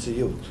לתפיסת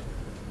המציאות.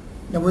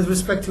 Now with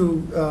respect to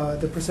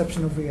the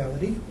perception of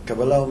reality,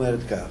 קבלה אומרת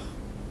כך,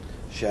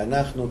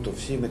 שאנחנו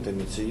תופסים את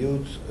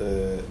המציאות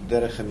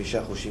דרך 5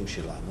 חושים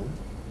שלנו.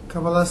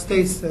 Kabbalah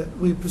states that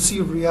we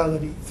perceive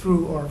reality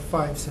through our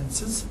 5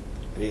 senses.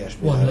 ראייה,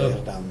 שמיעה, ריח,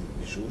 טעם,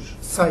 מישוש.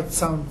 Sight,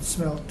 sound,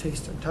 smell,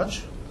 taste and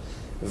touch.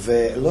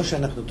 ולא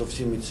שאנחנו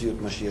תופסים מציאות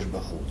מה שיש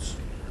בחוץ.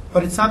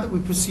 But it's not that we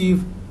perceive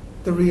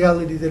the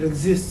reality that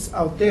exists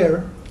out there.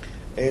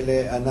 אלא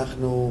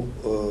אנחנו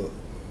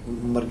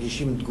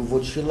מרגישים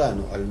תגובות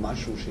שלנו על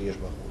משהו שיש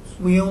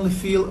בחוץ. We only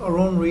feel our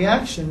own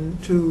reaction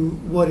to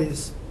what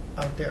is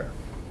out there.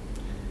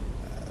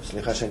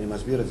 סליחה שאני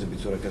מסביר את זה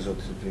בצורה כזאת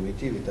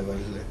פרימיטיבית, אבל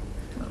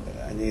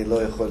אני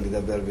לא יכול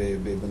לדבר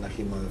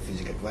במונחים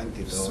פיזיקה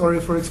קוונטית Sorry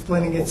for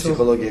explaining it so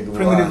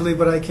primitively,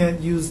 but I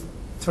can't use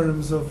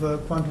terms of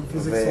quantum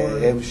physics.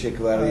 והם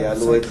שכבר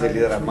יעלו את זה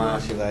לרמה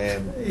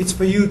שלהם. It's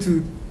for you to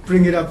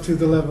bring it up to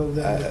the level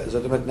that...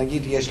 זאת אומרת,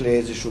 נגיד יש לי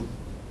איזשהו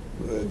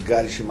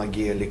גל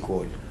שמגיע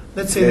לקול.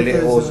 Let's say that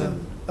there's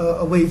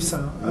a wave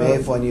sound.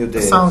 מאיפה אני יודע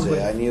את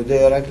זה? אני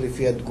יודע רק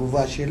לפי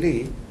התגובה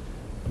שלי,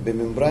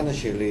 בממברנה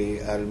שלי,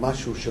 על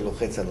משהו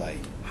שלוחץ עליי.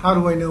 How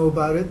do I know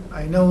about it?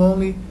 I know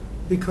only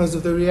because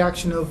of the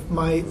reaction of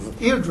my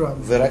eardrum.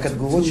 ורק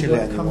התגובות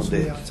שלי אני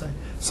מודד.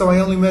 So I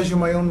only measure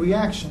my own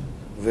reaction.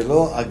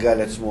 ולא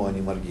הגל עצמו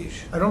אני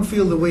מרגיש. I don't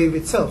feel the wave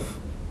itself.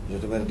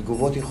 זאת אומרת,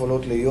 תגובות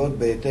יכולות להיות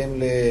בהתאם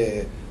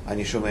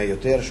אני שומע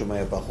יותר, שומע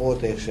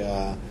פחות, איך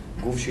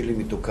שהגוף שלי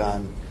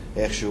מתוקן,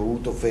 איך שהוא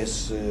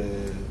תופס...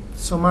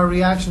 So my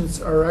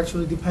reactions are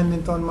actually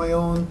dependent on my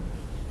own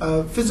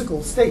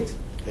physical state,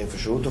 איפה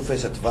שהוא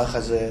תופס, הטווח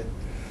הזה.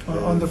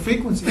 on the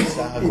frequency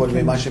סך הכל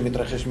ממה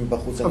שמתרחש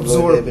מבחוץ אני לא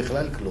absorb יודע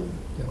בכלל כלום.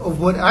 of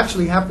what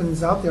actually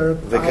happens out there.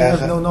 I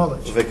have no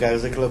knowledge. וכך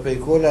זה כלפי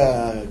כל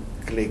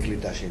הכלי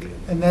קליטה שלי.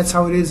 And that's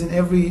how it is in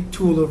every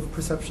tool of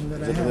perception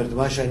that I זאת אומרת, have.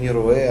 מה שאני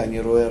רואה, אני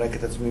רואה רק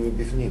את עצמי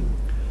מבפנים,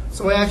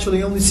 So I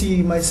actually only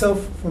see myself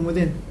from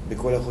within,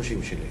 בכל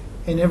החושים שלי,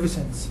 in every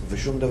sense,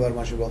 ושום דבר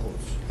משהו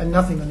בחוץ. and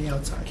nothing on the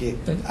outside. כי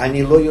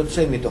אני לא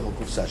יוצא מתוך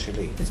הקופסה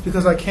שלי. It's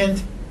because I can't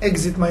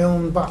exit my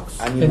own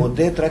box. אני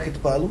מודד רק את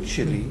פעלות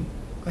שלי,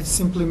 I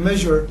simply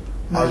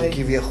measure על my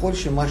כביכול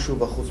שמשהו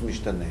בחוץ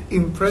משתנה.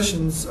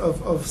 impressions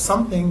of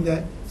something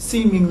that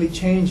seemingly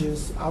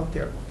changes out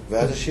there.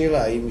 ואז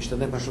השאלה, האם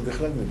משתנה משהו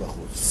בכלל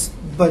מבחוץ?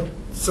 But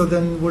so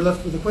then we're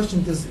left with the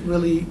question: does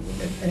really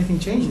anything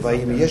change? out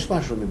והאם there? יש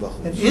משהו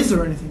מבחוץ? And is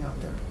there anything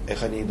out there?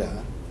 איך אני אדע?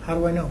 How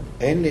do I know?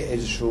 אין לי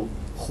איזשהו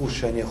חוש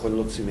שאני יכול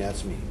להוציא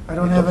מעצמי. I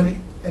don't have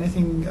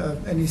anything,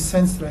 any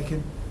sense that I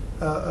can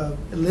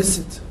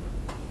elicit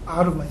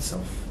out of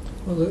myself.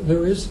 Well,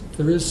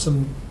 there is some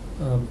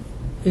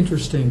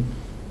interesting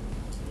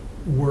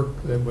work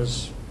that was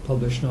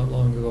published not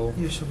long ago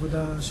יש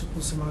עבודה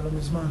שפורסמה לא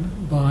מזמן.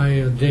 by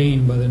a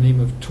Dane by the name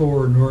of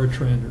Tor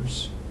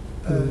Noratranders,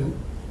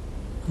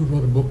 who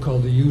wrote a book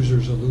called The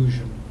User's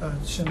Illusion.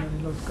 שם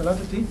אני לא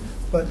קלטתי,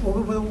 but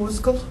what was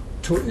it called?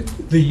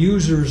 The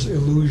User's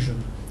Illusion.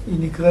 היא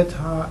נקראת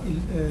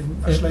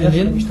האשליה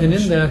של המשתמש. And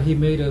in that he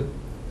made a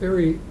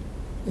very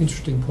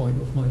interesting point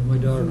with my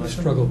daughter and I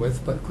struggle with,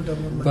 but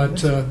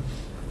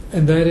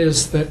and that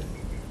is that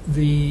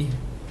the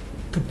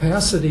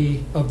capacity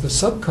of the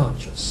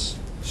subconscious,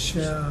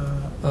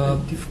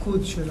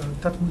 שהתפקוד של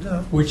התת-מודע,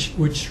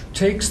 which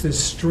takes this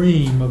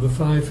stream of the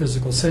five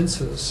physical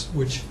senses,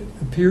 which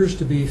appears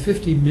to be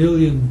 50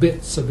 million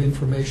bits of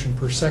information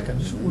per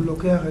second, הוא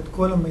לוקח את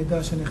כל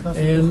המידע שנכנס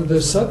and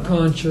the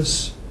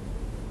subconscious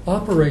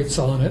operates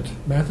on it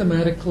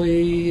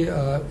mathematically,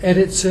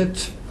 edits it,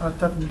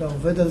 התת-מודע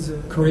עובד על זה,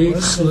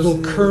 creates little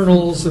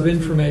kernels of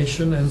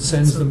information and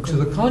sends them to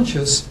the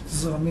conscious,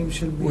 זרמים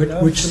של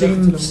מידע, which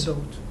seems למודעות.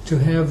 to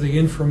have the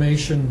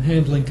information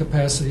handling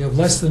capacity of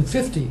less than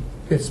 50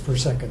 bits per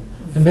second,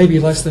 and maybe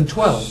less than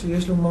 12.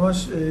 שיש לו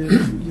ממש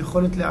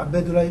יכולת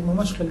לעבד אולי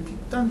ממש חלק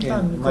קטן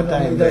מכל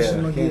 200 המידע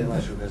שמגיע.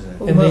 משהו כזה.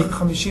 הוא אומר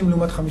 50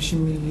 לעומת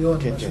 50 מיליון,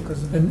 משהו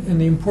כזה. And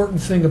the important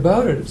thing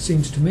about it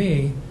seems to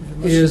me,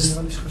 ומה is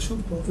שנראה לי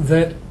שחשוב פה,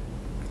 that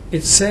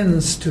it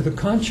sends to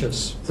the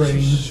conscious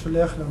brain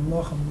ששולח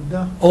למוח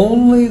המודע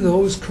only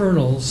those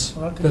kernels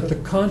that the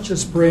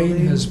conscious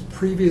brain has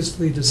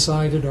previously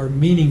decided are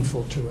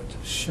meaningful to it.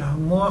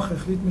 שהמוח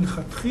החליט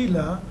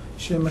מלכתחילה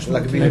שהם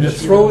משמעותיים. And it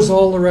throws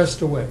all the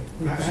rest away.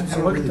 I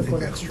really think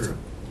that's true.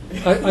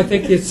 I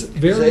think it's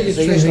very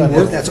interesting.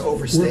 That's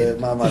overstated.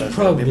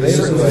 Probably There's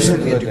is.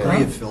 certainly a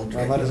degree of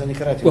filtering. מאמר הזה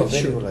נקרא, Well,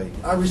 תביא sure. אולי.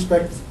 I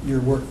respect your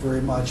work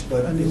very much,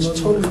 but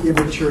it's totally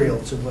immaterial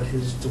to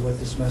what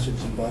this message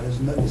is about.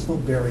 There's no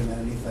bearing on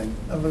anything.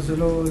 אבל זה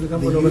לא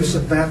לגמרי The לא use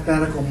of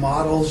mathematical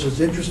models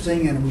is interesting,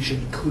 and we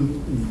should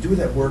do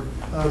that work.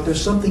 But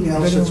there's something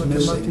else that's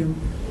missing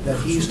that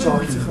he's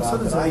talking about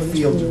that I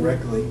feel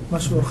directly,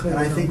 משהו אחר. and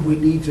I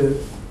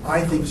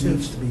think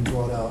needs to be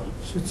brought out.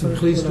 שצריך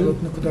Please do. לעלות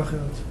נקודה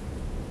אחרת.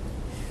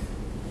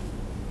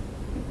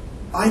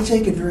 I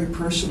take it very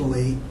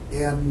personally,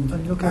 and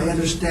I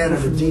understand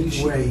in a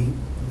deep way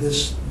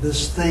this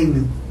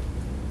thing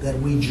that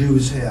we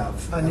Jews have.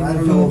 And I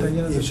don't know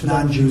if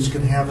non-Jews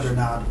can have it or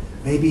not.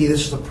 Maybe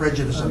this is a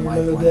prejudice on אני my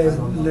לא point. I יודע,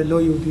 don't know.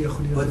 ללא יהודי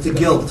יכול להיות. But the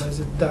guilt.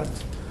 איזה דת,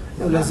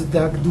 אולי איזה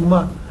דעה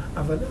קדומה,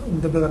 אבל הוא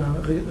מדבר על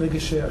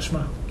הרגש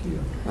האשמה.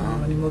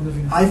 אני מאוד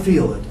מבין. I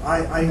feel it.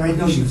 I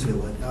know you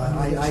feel it.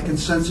 I can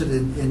sense it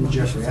in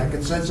Jeffrey. I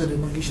can sense it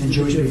in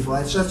Jewish people.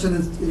 I sense it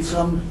in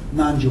some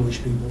non-Jewish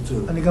people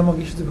too. אני גם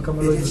מרגיש את זה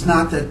בכמה לא It's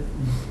not that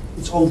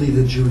it's only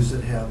the Jews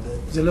that have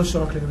it. זה לא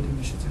שרק ליהודים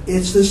יש את זה.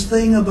 It's this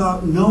thing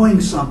about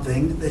knowing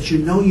something that you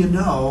know in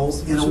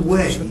a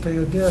way,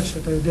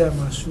 שאתה יודע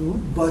משהו,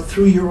 but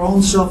through your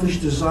own selfish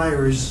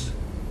desires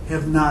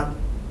have not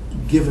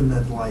given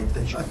that light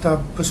that you. אתה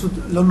פשוט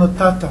לא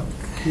נתת,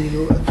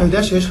 כאילו, אתה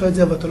יודע שיש לך את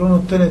זה, אבל אתה לא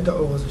נותן את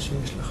האור הזה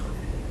שיש לך.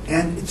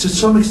 And to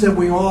some extent,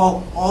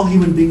 all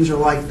human beings are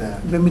like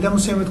that. במידה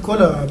מסוימת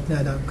כל הבני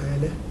אדם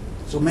כאלה.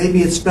 So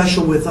maybe it's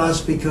special with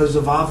us because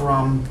of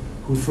Avram,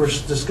 who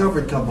first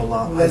discovered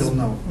Kabbalah. I don't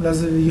know. אולי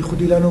זה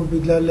ייחודי לנו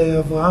בגלל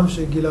אברהם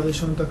שגילה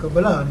ראשון את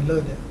הקבלה, אני לא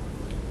יודע.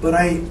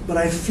 But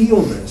I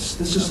feel this.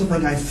 This is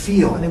something I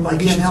feel. I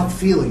can't help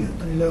feeling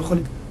it. אני לא יכול...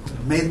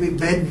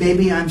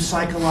 Maybe I'm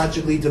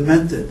psychologically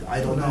demented. I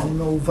don't אני know.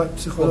 מעוות Well,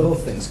 פסיכולוג.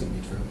 both things can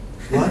be true.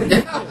 What?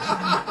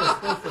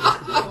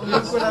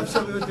 כל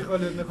האפשרויות יכול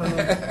להיות נכונות.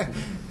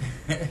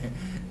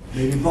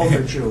 Maybe both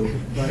are true.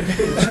 But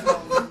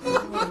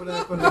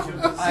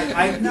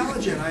I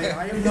acknowledge it.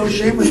 I have no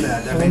shame with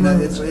that. I mean,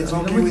 it's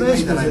okay with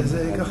me that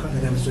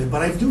I'm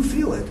but I do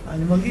feel it.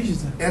 אני מרגיש את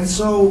זה. And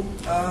so,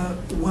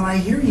 when I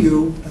hear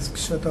you, אז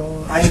כשאתה...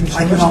 I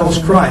can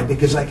almost cry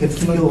because I can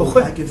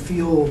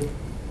feel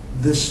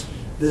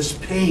this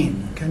pain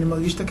כי אני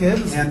מרגיש את הכאב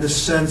הזה. and the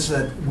sense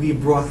that we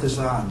brought this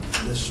on,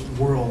 this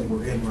world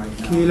we're in right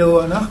now.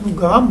 כאילו, אנחנו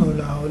גרמנו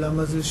לעולם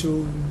הזה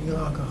שהוא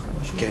נראה ככה,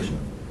 משהו כן. כזה.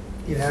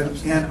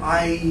 And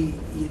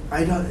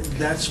I don't,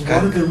 that's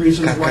one of the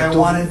reasons why I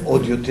wanted...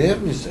 עוד יותר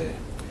מזה.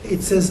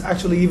 It says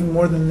actually even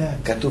more than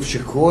that. כתוב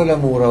שכל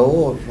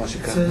המאורעות, מה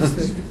שקרה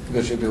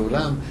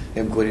שבעולם,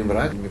 הם קורים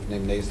רק מפני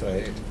בני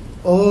ישראל.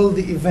 All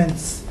the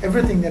events,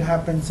 everything that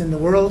happens in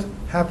the world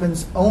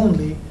happens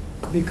only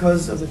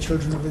because of the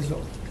children of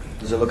Israel.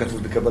 זה לא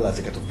כתוב בקבלה,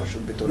 זה כתוב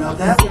פשוט בתורה. Now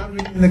that, It's not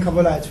written in the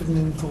Kabbalah, it's written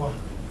in the Torah.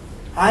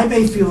 I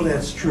may feel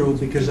that's true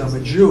because I'm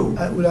a Jew,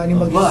 אולי אני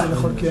מרגיש שזה but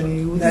נכון כי אני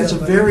יהודי.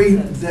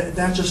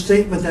 that's a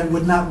statement that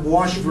would not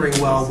wash very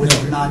well with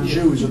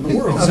non-Jews in the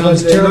world. אבל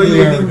Sounds terribly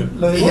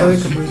לא יהודים, arrogant. לא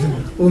יקבלו את זה.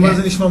 הוא אומר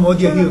זה נשמע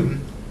מאוד יהיר.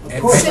 Of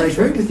course, I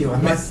agree with you.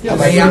 I'm not...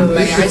 May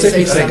I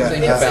say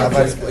something רגע, about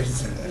אבל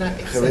this?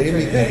 חברים,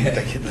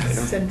 תגיד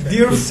להם.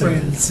 Dear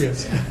friends,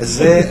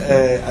 Yes.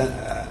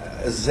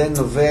 זה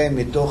נובע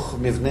מתוך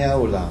מבנה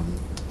העולם.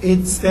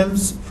 it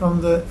stems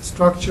from the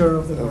structure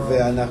of the world.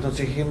 ואנחנו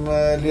צריכים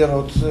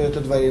לראות את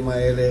הדברים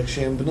האלה איך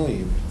שהם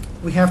בנויים.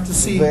 We have to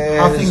see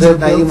how things וזה are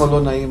נעים או built.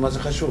 לא נעים, מה זה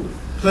חשוב.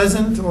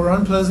 Pleasant or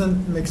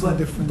unpleasant makes no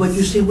difference. But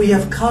you see, we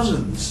have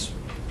cousins.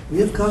 We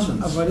have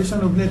cousins. אבל יש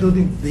לנו בני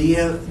דודים.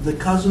 The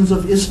cousins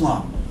of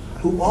Islam,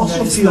 who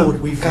also feel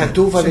what we feel.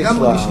 כתוב על שגם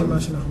מרגישים אסלאם,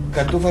 מה שאנחנו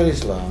מרגישים. כתוב על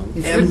אסלאם,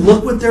 And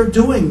look what they're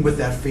doing with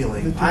that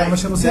feeling.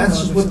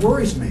 That's what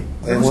worries me.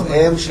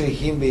 הם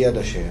שליחים ביד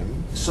השם.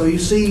 So you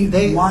see,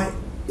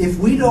 if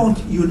we don't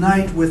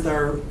unite with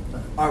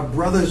our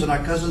brothers and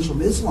our cousins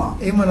from Islam,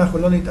 אם אנחנו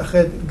לא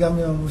נתאחד גם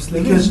עם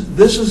המוסלמים, because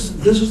this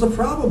is the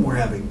problem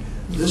we're having.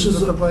 This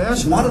is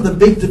one of the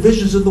big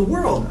divisions of the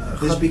world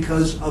is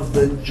because of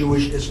the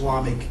Jewish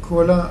Islamic.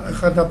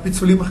 אחד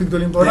הפיצולים הכי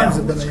גדולים בעולם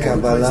זה בין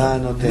קבלה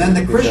And נותנת then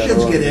the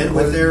Christians get in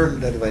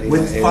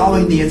with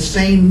following the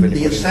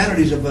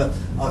insanities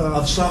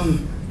of some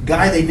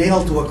guy they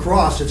nailed to a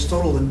cross. It's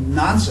total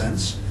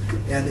nonsense.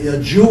 And a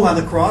Jew on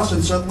the cross,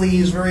 and suddenly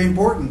he's very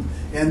important.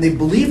 And they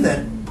believe that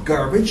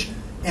garbage,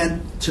 and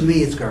to me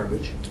it's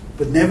garbage.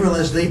 But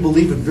nevertheless, they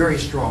believe it very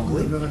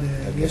strongly.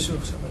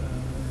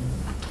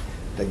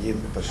 תגיד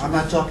פשוט. I'm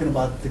not talking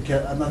about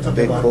I'm not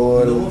talking about...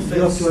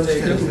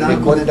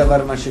 בכל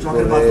דבר מה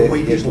שקורה,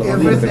 יש לו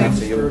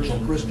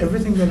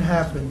Everything that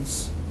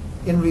happens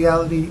in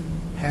reality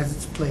has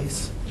its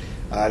place.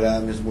 על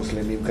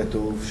המוסלמים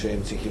כתוב שהם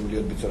צריכים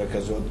להיות בצורה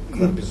כזאת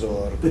כבר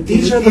בזוהר. But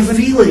these are the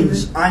feelings.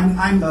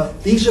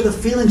 These are the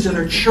feelings that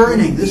are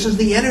churning. This is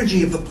the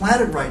energy of the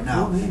planet right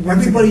now.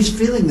 Everybody's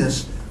feeling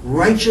this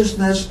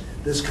righteousness,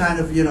 this kind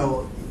of,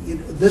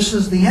 this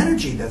is the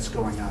energy that's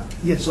going on.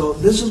 Yes. So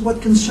this is what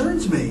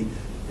concerns me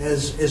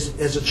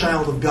as a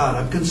child of God.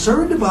 I'm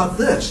concerned about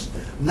this.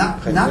 Not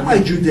my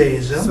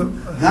Judaism,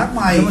 not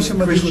my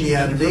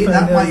Christianity,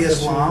 not my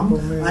Islam.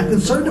 I'm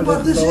concerned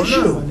about this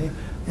issue.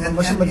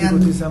 מה שמדאיג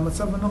אותי זה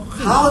המצב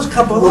הנוכחי. How is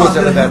Kabbalah? הוא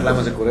רוצה לדעת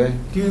למה זה קורה?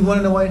 Do you want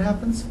to know why it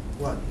happens?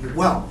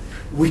 Well,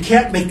 we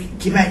can't make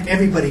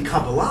everybody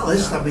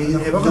Kabbalist. I mean,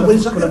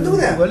 nobody's not going to do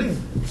that.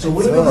 So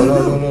what are we going to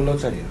do? לא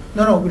צריך.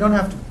 No, we don't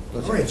have to.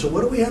 All right, so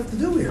what do we have to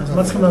do here? אז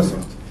מה צריכים לעשות?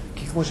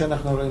 כי כמו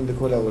שאנחנו רואים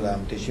בכל העולם,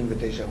 99%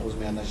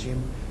 מהאנשים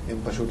הם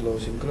פשוט לא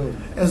עושים כלום.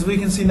 As we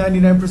can see,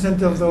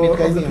 99% of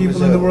the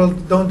people in the world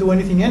don't do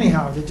anything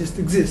anyhow. They just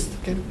exist.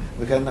 כן,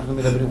 וכאן אנחנו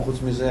מדברים חוץ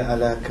מזה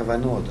על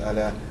הכוונות,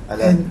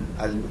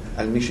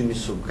 על מי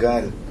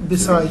שמסוגל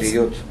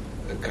להיות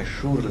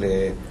קשור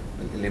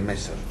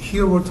למסר.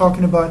 Here we're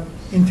talking about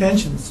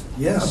intentions.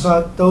 Yes.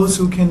 About those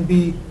who can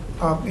be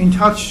in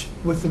touch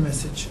with the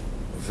message.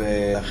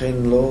 ולכן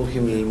לא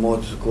הולכים ללמוד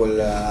כל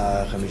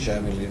 5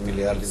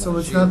 מיליארדים So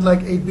it's not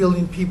like 8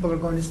 billion people are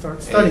going to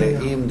start studying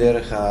now. אם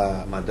דרך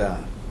המדע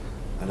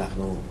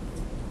אנחנו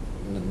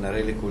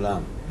נראה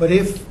לכולם. But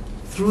if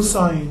through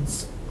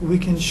science we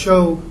can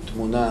show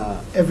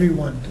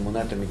everyone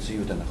תמונת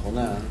המציאות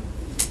הנכונה,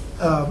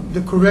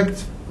 the correct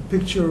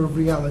picture of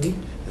reality,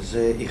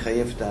 זה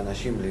יחייב את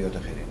האנשים להיות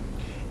אחרים.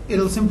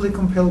 It'll simply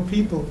compel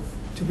people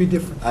to be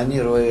different.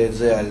 אני רואה את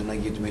זה על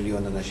נגיד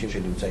מיליון אנשים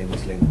שנמצאים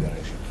אצלנו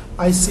ברשת.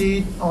 I see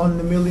it on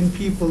the million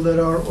people that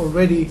are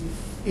already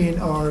in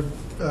our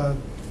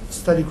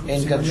study groups.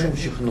 אין כאן שום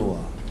שכנוע.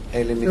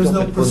 אלה There's מתוך no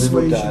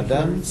התבוננות persuasion.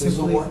 האדם.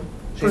 Simply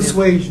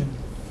persuasion.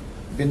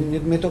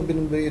 מתוך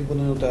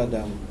התבוננות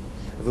האדם.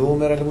 והוא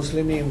אומר על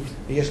המוסלמים,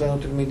 יש לנו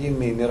תלמידים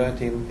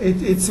מאמירתים.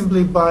 It's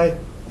simply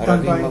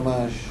done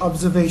by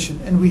observation.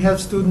 And we have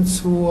students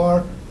who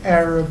are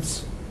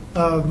Arabs,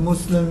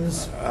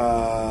 Muslims.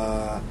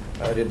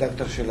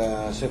 הרדקטור של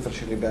הספר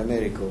שלי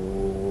באמריקה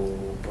הוא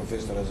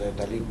פרופסור הזה,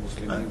 טליב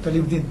מוסלמי.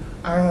 טליב דין.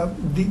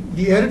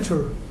 The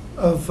editor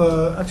of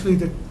actually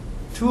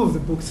two of the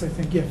books, I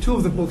think, two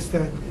of the books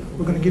that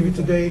we're going to give you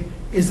today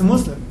is a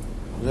Muslim.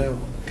 זהו.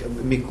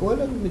 מכל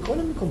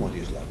המקומות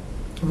יש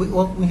לנו.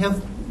 We have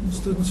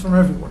students from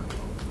everywhere.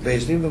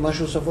 ב-20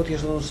 ומשהו שפות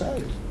יש לנו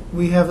סייט.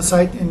 We have a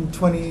site in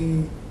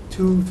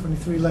 22,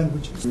 23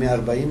 languages.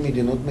 מ-40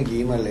 מדינות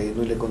מגיעים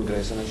עלינו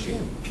לקונגרס אנשים.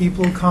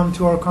 People come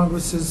to our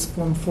congresses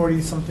from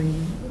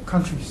 40-something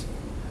countries.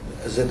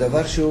 זה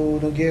דבר שהוא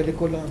נוגע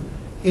לכולם.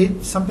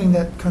 It's something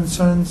that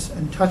concerns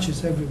and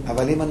touches everyone.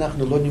 אבל אם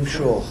אנחנו לא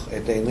נמשוך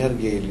את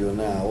האנרגיה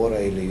העליונה, האור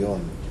העליון,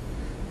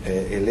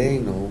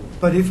 אלינו,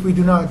 But if we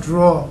do not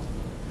draw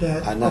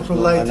that upper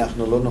light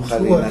אנחנו לא נוכל to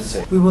us, להינצל.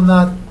 we will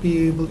not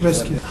be able to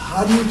rescue.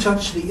 How do you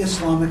touch the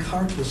Islamic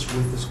heart with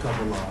this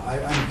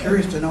Kabbalah? I'm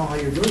curious to know how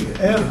you're doing it.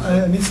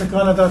 אני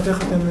סקרן לדעת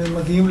איך אתם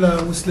מגיעים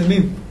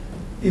למוסלמים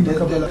עם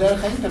הקבלה.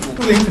 דרך האינטרנט.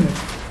 Through the internet.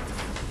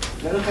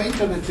 דרך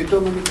האינטרנט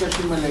פתאום הם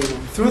מתקשרים עלינו.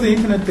 Through the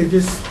internet they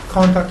just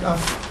contact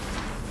us.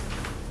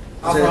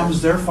 Abraham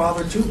is their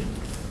father too.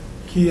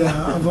 כי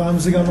אברהם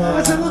זה גם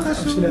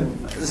האח שלהם.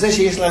 זה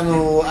שיש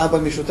לנו אבא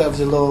משותף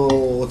זה לא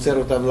עוצר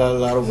אותם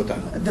להרוג אותנו.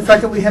 The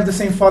fact that we have the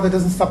same father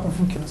doesn't stop them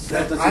from killing us.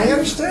 I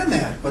understand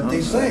that, but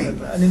they say.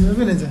 אני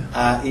מבין את זה.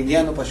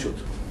 העניין הוא פשוט.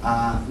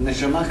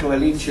 הנשמה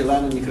הכללית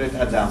שלנו נקראת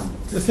אדם.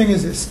 The thing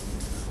is this.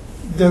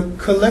 The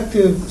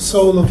collective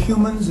soul of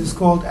humans is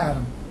called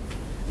Adam.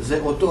 זה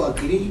אותו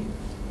הכלי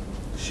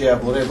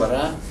שהבורא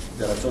ברא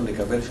ברצון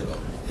לקבל שלו.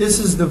 This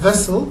is the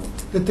vessel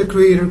that the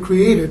Creator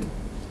created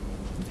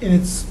in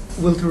its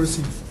will to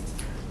receive.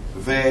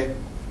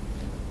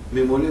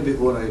 וממולא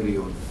באור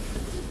העליון.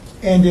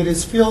 And it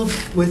is filled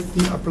with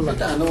the upper light.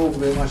 תענוג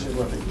ומה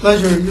שבא תגיד.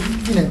 Pleasure,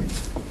 you name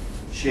it.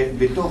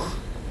 שבתוך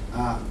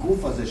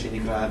הגוף הזה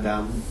שנקרא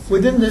אדם,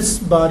 Within this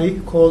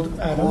body called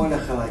כל Adam,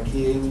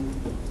 החלקים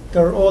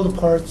there are all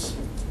the parts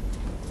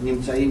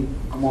נמצאים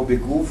כמו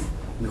בגוף,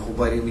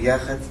 מחוברים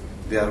יחד,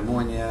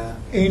 בהרמוניה,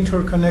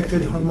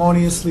 interconnected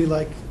harmoniously,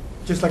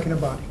 just like in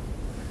a body.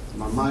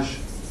 ממש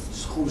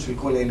סכום של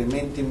כל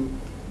האלמנטים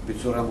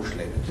בצורה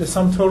מושלמת. The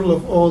sum total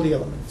of all the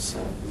elements.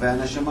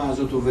 והנשמה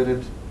הזאת עוברת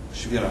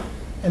שבירה.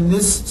 And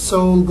this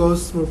soul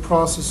goes through a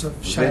process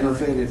of shattering.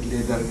 ונופלת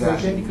לדרגה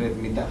Okay. שנקראת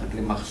מתחת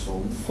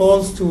למחסום.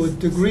 Falls to a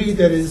degree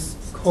that is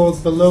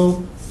called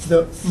below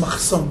the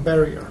mahsum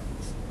barrier.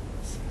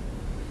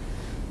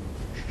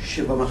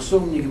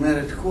 שבמחסום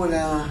נגמרת כל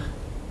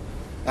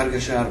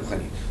ההרגשה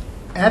הרוחנית.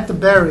 At the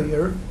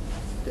barrier,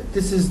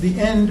 this is the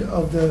end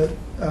of the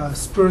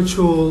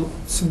spiritual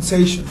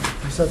sensation,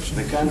 perception.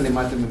 וכאן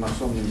למטה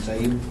במחסום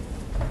נמצאים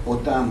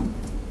אותם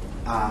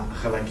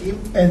החלקים,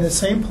 And the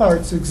same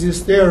parts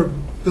exist there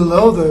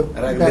below the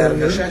רק barrier,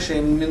 בהרגשה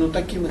שהם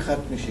מנותקים אחד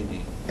משני.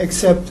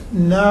 except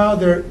now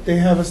they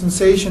have a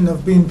sensation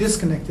of being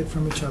disconnected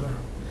from each other.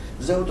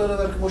 זה אותו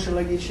דבר כמו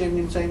שלהגיד שהם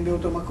נמצאים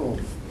באותו מקום.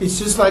 It's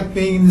just like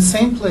being in the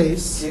same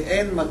place, כי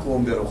אין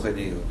מקום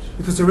ברוחניות.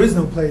 because there is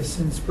no place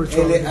in spirituality.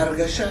 אלה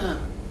הרגשה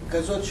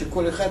כזאת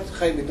שכל אחד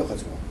חי בתוך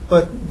עצמו.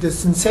 But the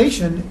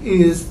sensation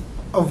is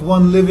of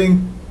one living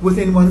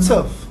within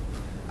oneself.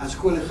 אז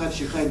כל אחד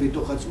שחי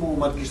בתוך עצמו הוא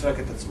מרגיש רק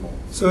את עצמו.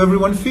 So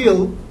everyone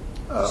feel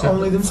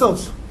only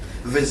themselves.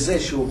 וזה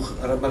שהוא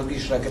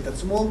מרגיש רק את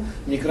עצמו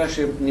נקרא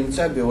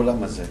שנמצא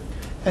בעולם הזה.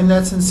 And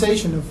that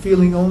sensation of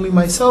feeling only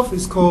myself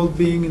is called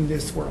being in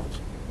this world.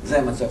 זה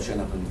המצב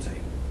שאנחנו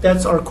נמצאים.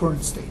 That's our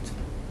current state.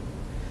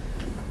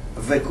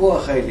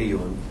 וכוח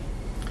העליון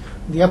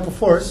The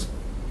upper force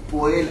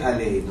פועל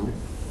עלינו,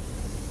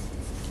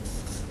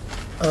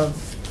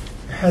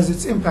 has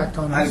its impact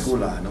on על us,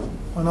 כולנו,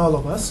 on all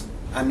of us,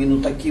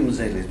 המנותקים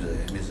זה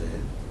מזה,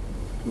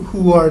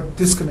 who are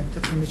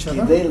disconnected from each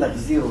other, כדי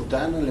להחזיר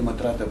אותנו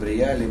למטרת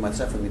הבריאה,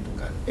 למצב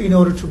המתוקן. in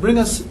order to bring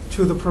us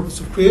to the purpose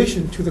of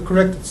creation, to the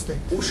corrected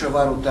state. הוא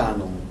שבר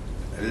אותנו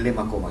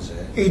למקום הזה,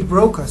 It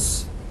broke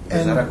us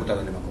וזרק and אותנו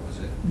למקום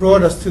הזה,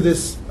 brought us to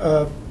this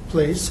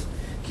place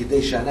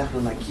כדי שאנחנו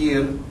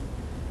נכיר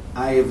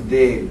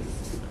ההבדל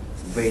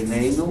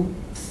בינינו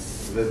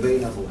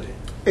ובין הבורא.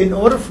 in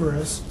order for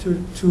us to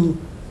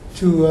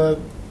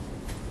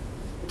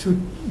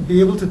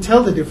be able to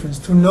tell the difference,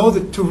 to know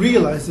that, to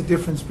realize the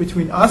difference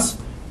between us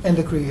and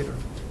the Creator.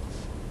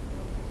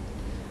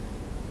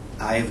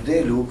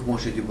 ההבדל הוא, כמו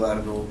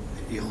שדיברנו,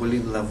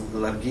 יכולים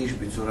להרגיש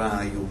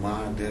בצורה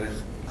איומה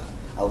דרך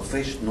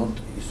אלפי שנות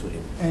ייסורים.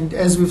 And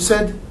as we've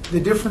said, the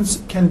difference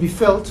can be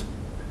felt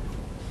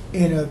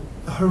in a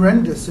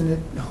horrendous, in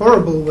a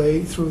horrible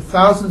way, through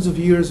thousands of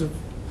years of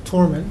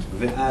torment,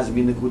 ואז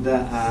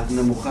מנקודה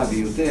הנמוכה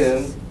ביותר,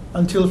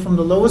 until from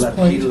the lowest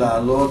להתחיל point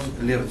לעלות,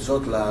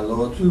 לרצות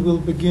לעלות we will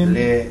begin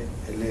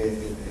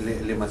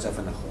למצב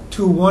הנכון.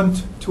 to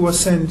want to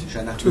ascend to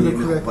שאנחנו the נהיה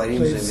correct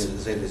מחוברים place,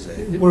 זה לזה.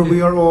 where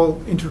we are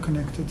all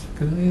interconnected,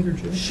 Can I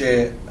interject?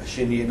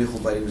 שנהיה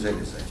מחוברים זה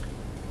לזה.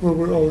 where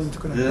we're all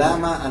interconnected.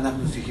 למה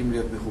אנחנו צריכים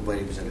להיות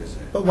מחוברים זה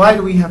לזה? But why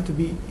do we have to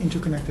be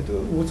interconnected?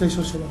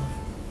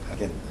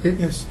 כן.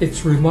 Yes.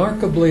 It's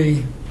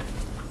remarkably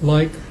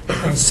like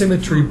a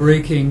symmetry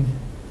breaking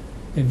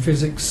in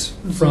physics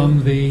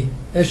from the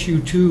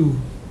SU2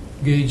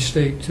 gauge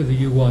state to the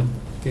U1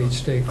 gauge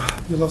state.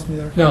 You lost me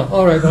there. Now,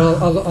 all right,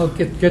 I'll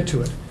get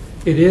to it.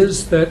 It is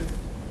that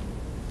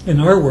in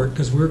our work,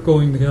 because we're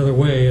going the other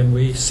way, and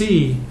we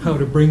see how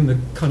to bring the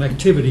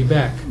connectivity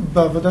back.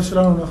 בעבודה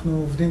שלנו אנחנו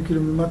עובדים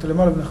כאילו ממטה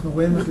למעלה, ואנחנו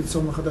רואים איך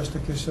ליצור מחדש את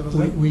הקשר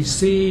הזה. We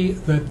see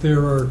that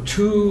there are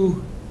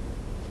two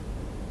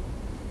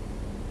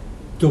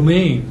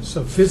domains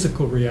of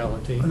physical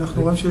reality.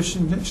 אנחנו רואים שיש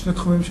שני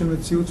תחומים של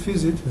מציאות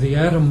פיזית. The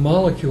atom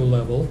molecule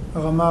level.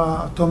 הרמה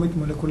האטומית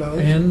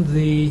מולקולרית. And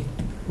the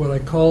what I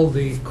call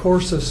the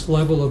coarsest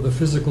level of the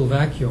physical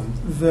vacuum.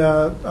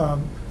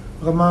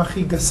 והרמה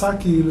הכי גסה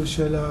כאילו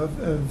של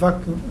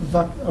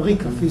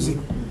הריק הפיזי.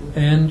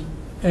 And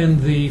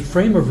the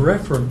frame of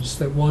reference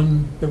that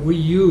we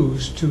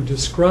use to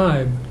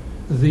describe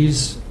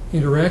these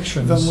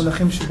interactions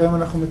והמונחים שבהם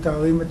אנחנו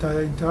מתארים את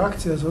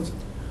האינטראקציה הזאת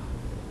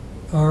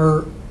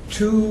are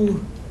two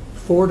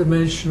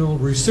four-dimensional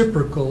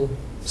reciprocal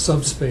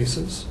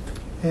subspaces.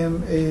 הם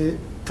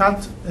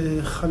תת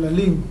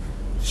חללים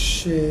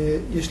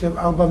שיש להם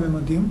 4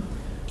 ממדים.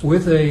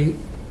 With a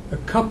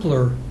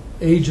coupler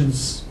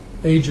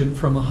agent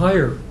from a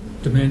higher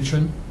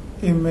dimension.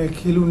 עם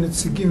כאילו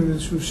נציגים,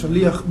 איזשהו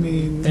שליח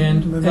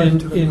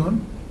מממד עליון.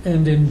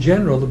 And in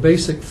general, the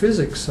basic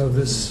physics of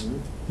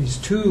these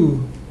two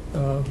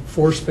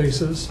four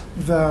spaces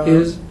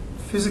is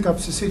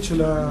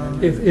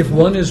if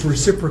one is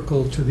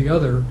reciprocal to the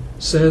other,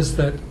 says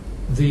that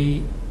the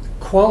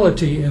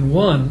quality in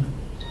one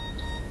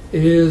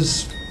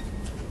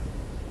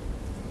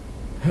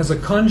has a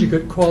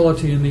conjugate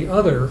quality in the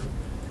other,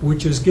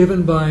 which is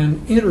given by an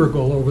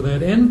integral over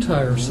that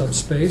entire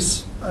subspace.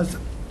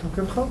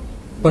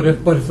 But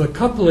if the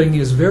coupling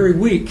is very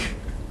weak,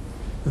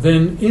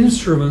 then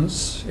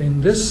instruments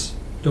in this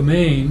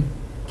domain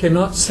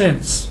cannot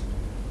sense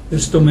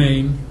this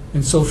domain,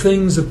 and so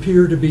things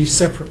appear to be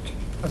separate.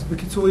 אז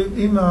בקיצור,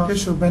 אם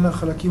הקשר בין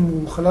החלקים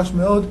הוא חלש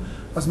מאוד,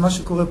 אז מה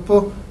שקורה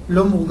פה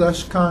לא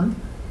מורגש כאן,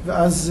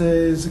 ואז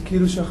זה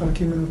כאילו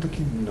שהחלקים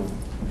מנותקים.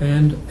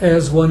 And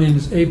as one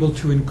is able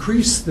to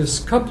increase this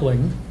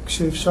coupling,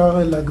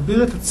 כשאפשר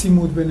להגביר את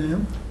הצימוד ביניהם,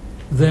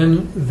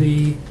 then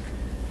the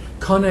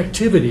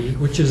connectivity,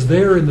 which is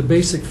there in the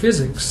basic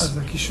physics,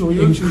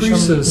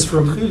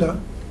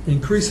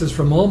 increases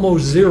from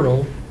almost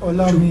zero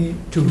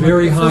to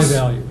very high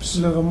values.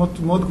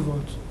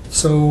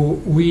 So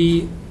we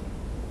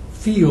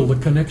feel the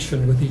connection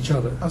with each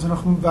other.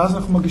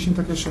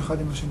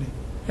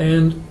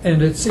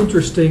 And it's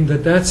interesting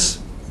that that's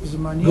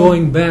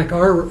going back,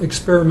 our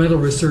experimental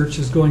research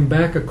is going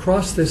back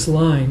across this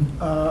line,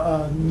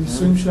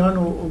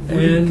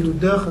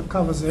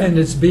 and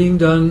it's being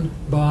done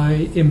by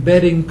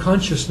embedding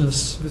consciousness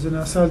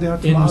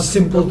in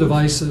simple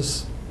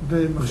devices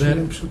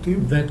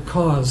that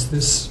cause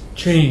this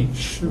change.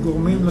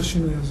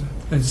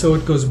 And so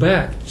it goes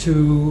back to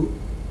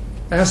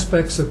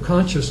aspects of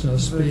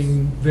consciousness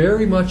being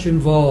very much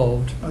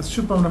involved, and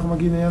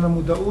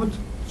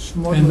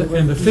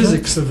the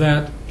physics of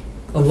that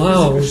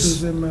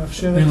allows,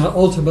 and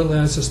ultimately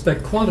I suspect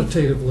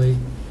quantitatively,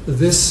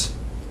 this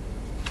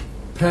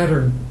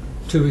pattern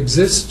to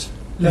exist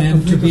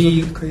and to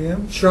be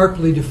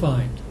sharply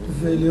defined.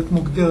 I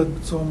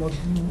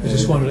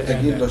just wanted to add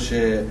תגיד לו that.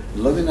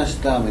 שלא מן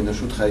הסתם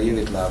האנושות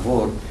חייבת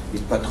לעבור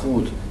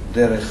התפתחות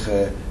דרך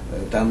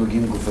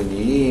תענוגים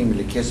גופניים,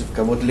 לכסף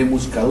כבוד,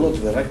 למושכלות,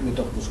 ורק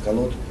מתוך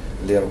מושכלות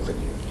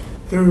לרוחניות.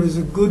 There is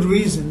a good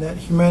reason that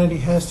humanity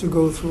has to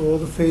go through all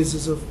the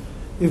phases of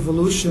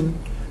evolution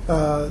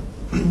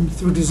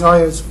through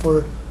desires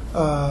for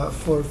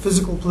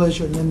physical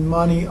pleasure, and then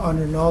money,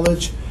 honor,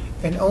 knowledge,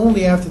 and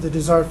only after the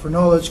desire for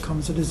knowledge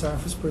comes the desire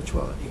for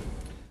spirituality.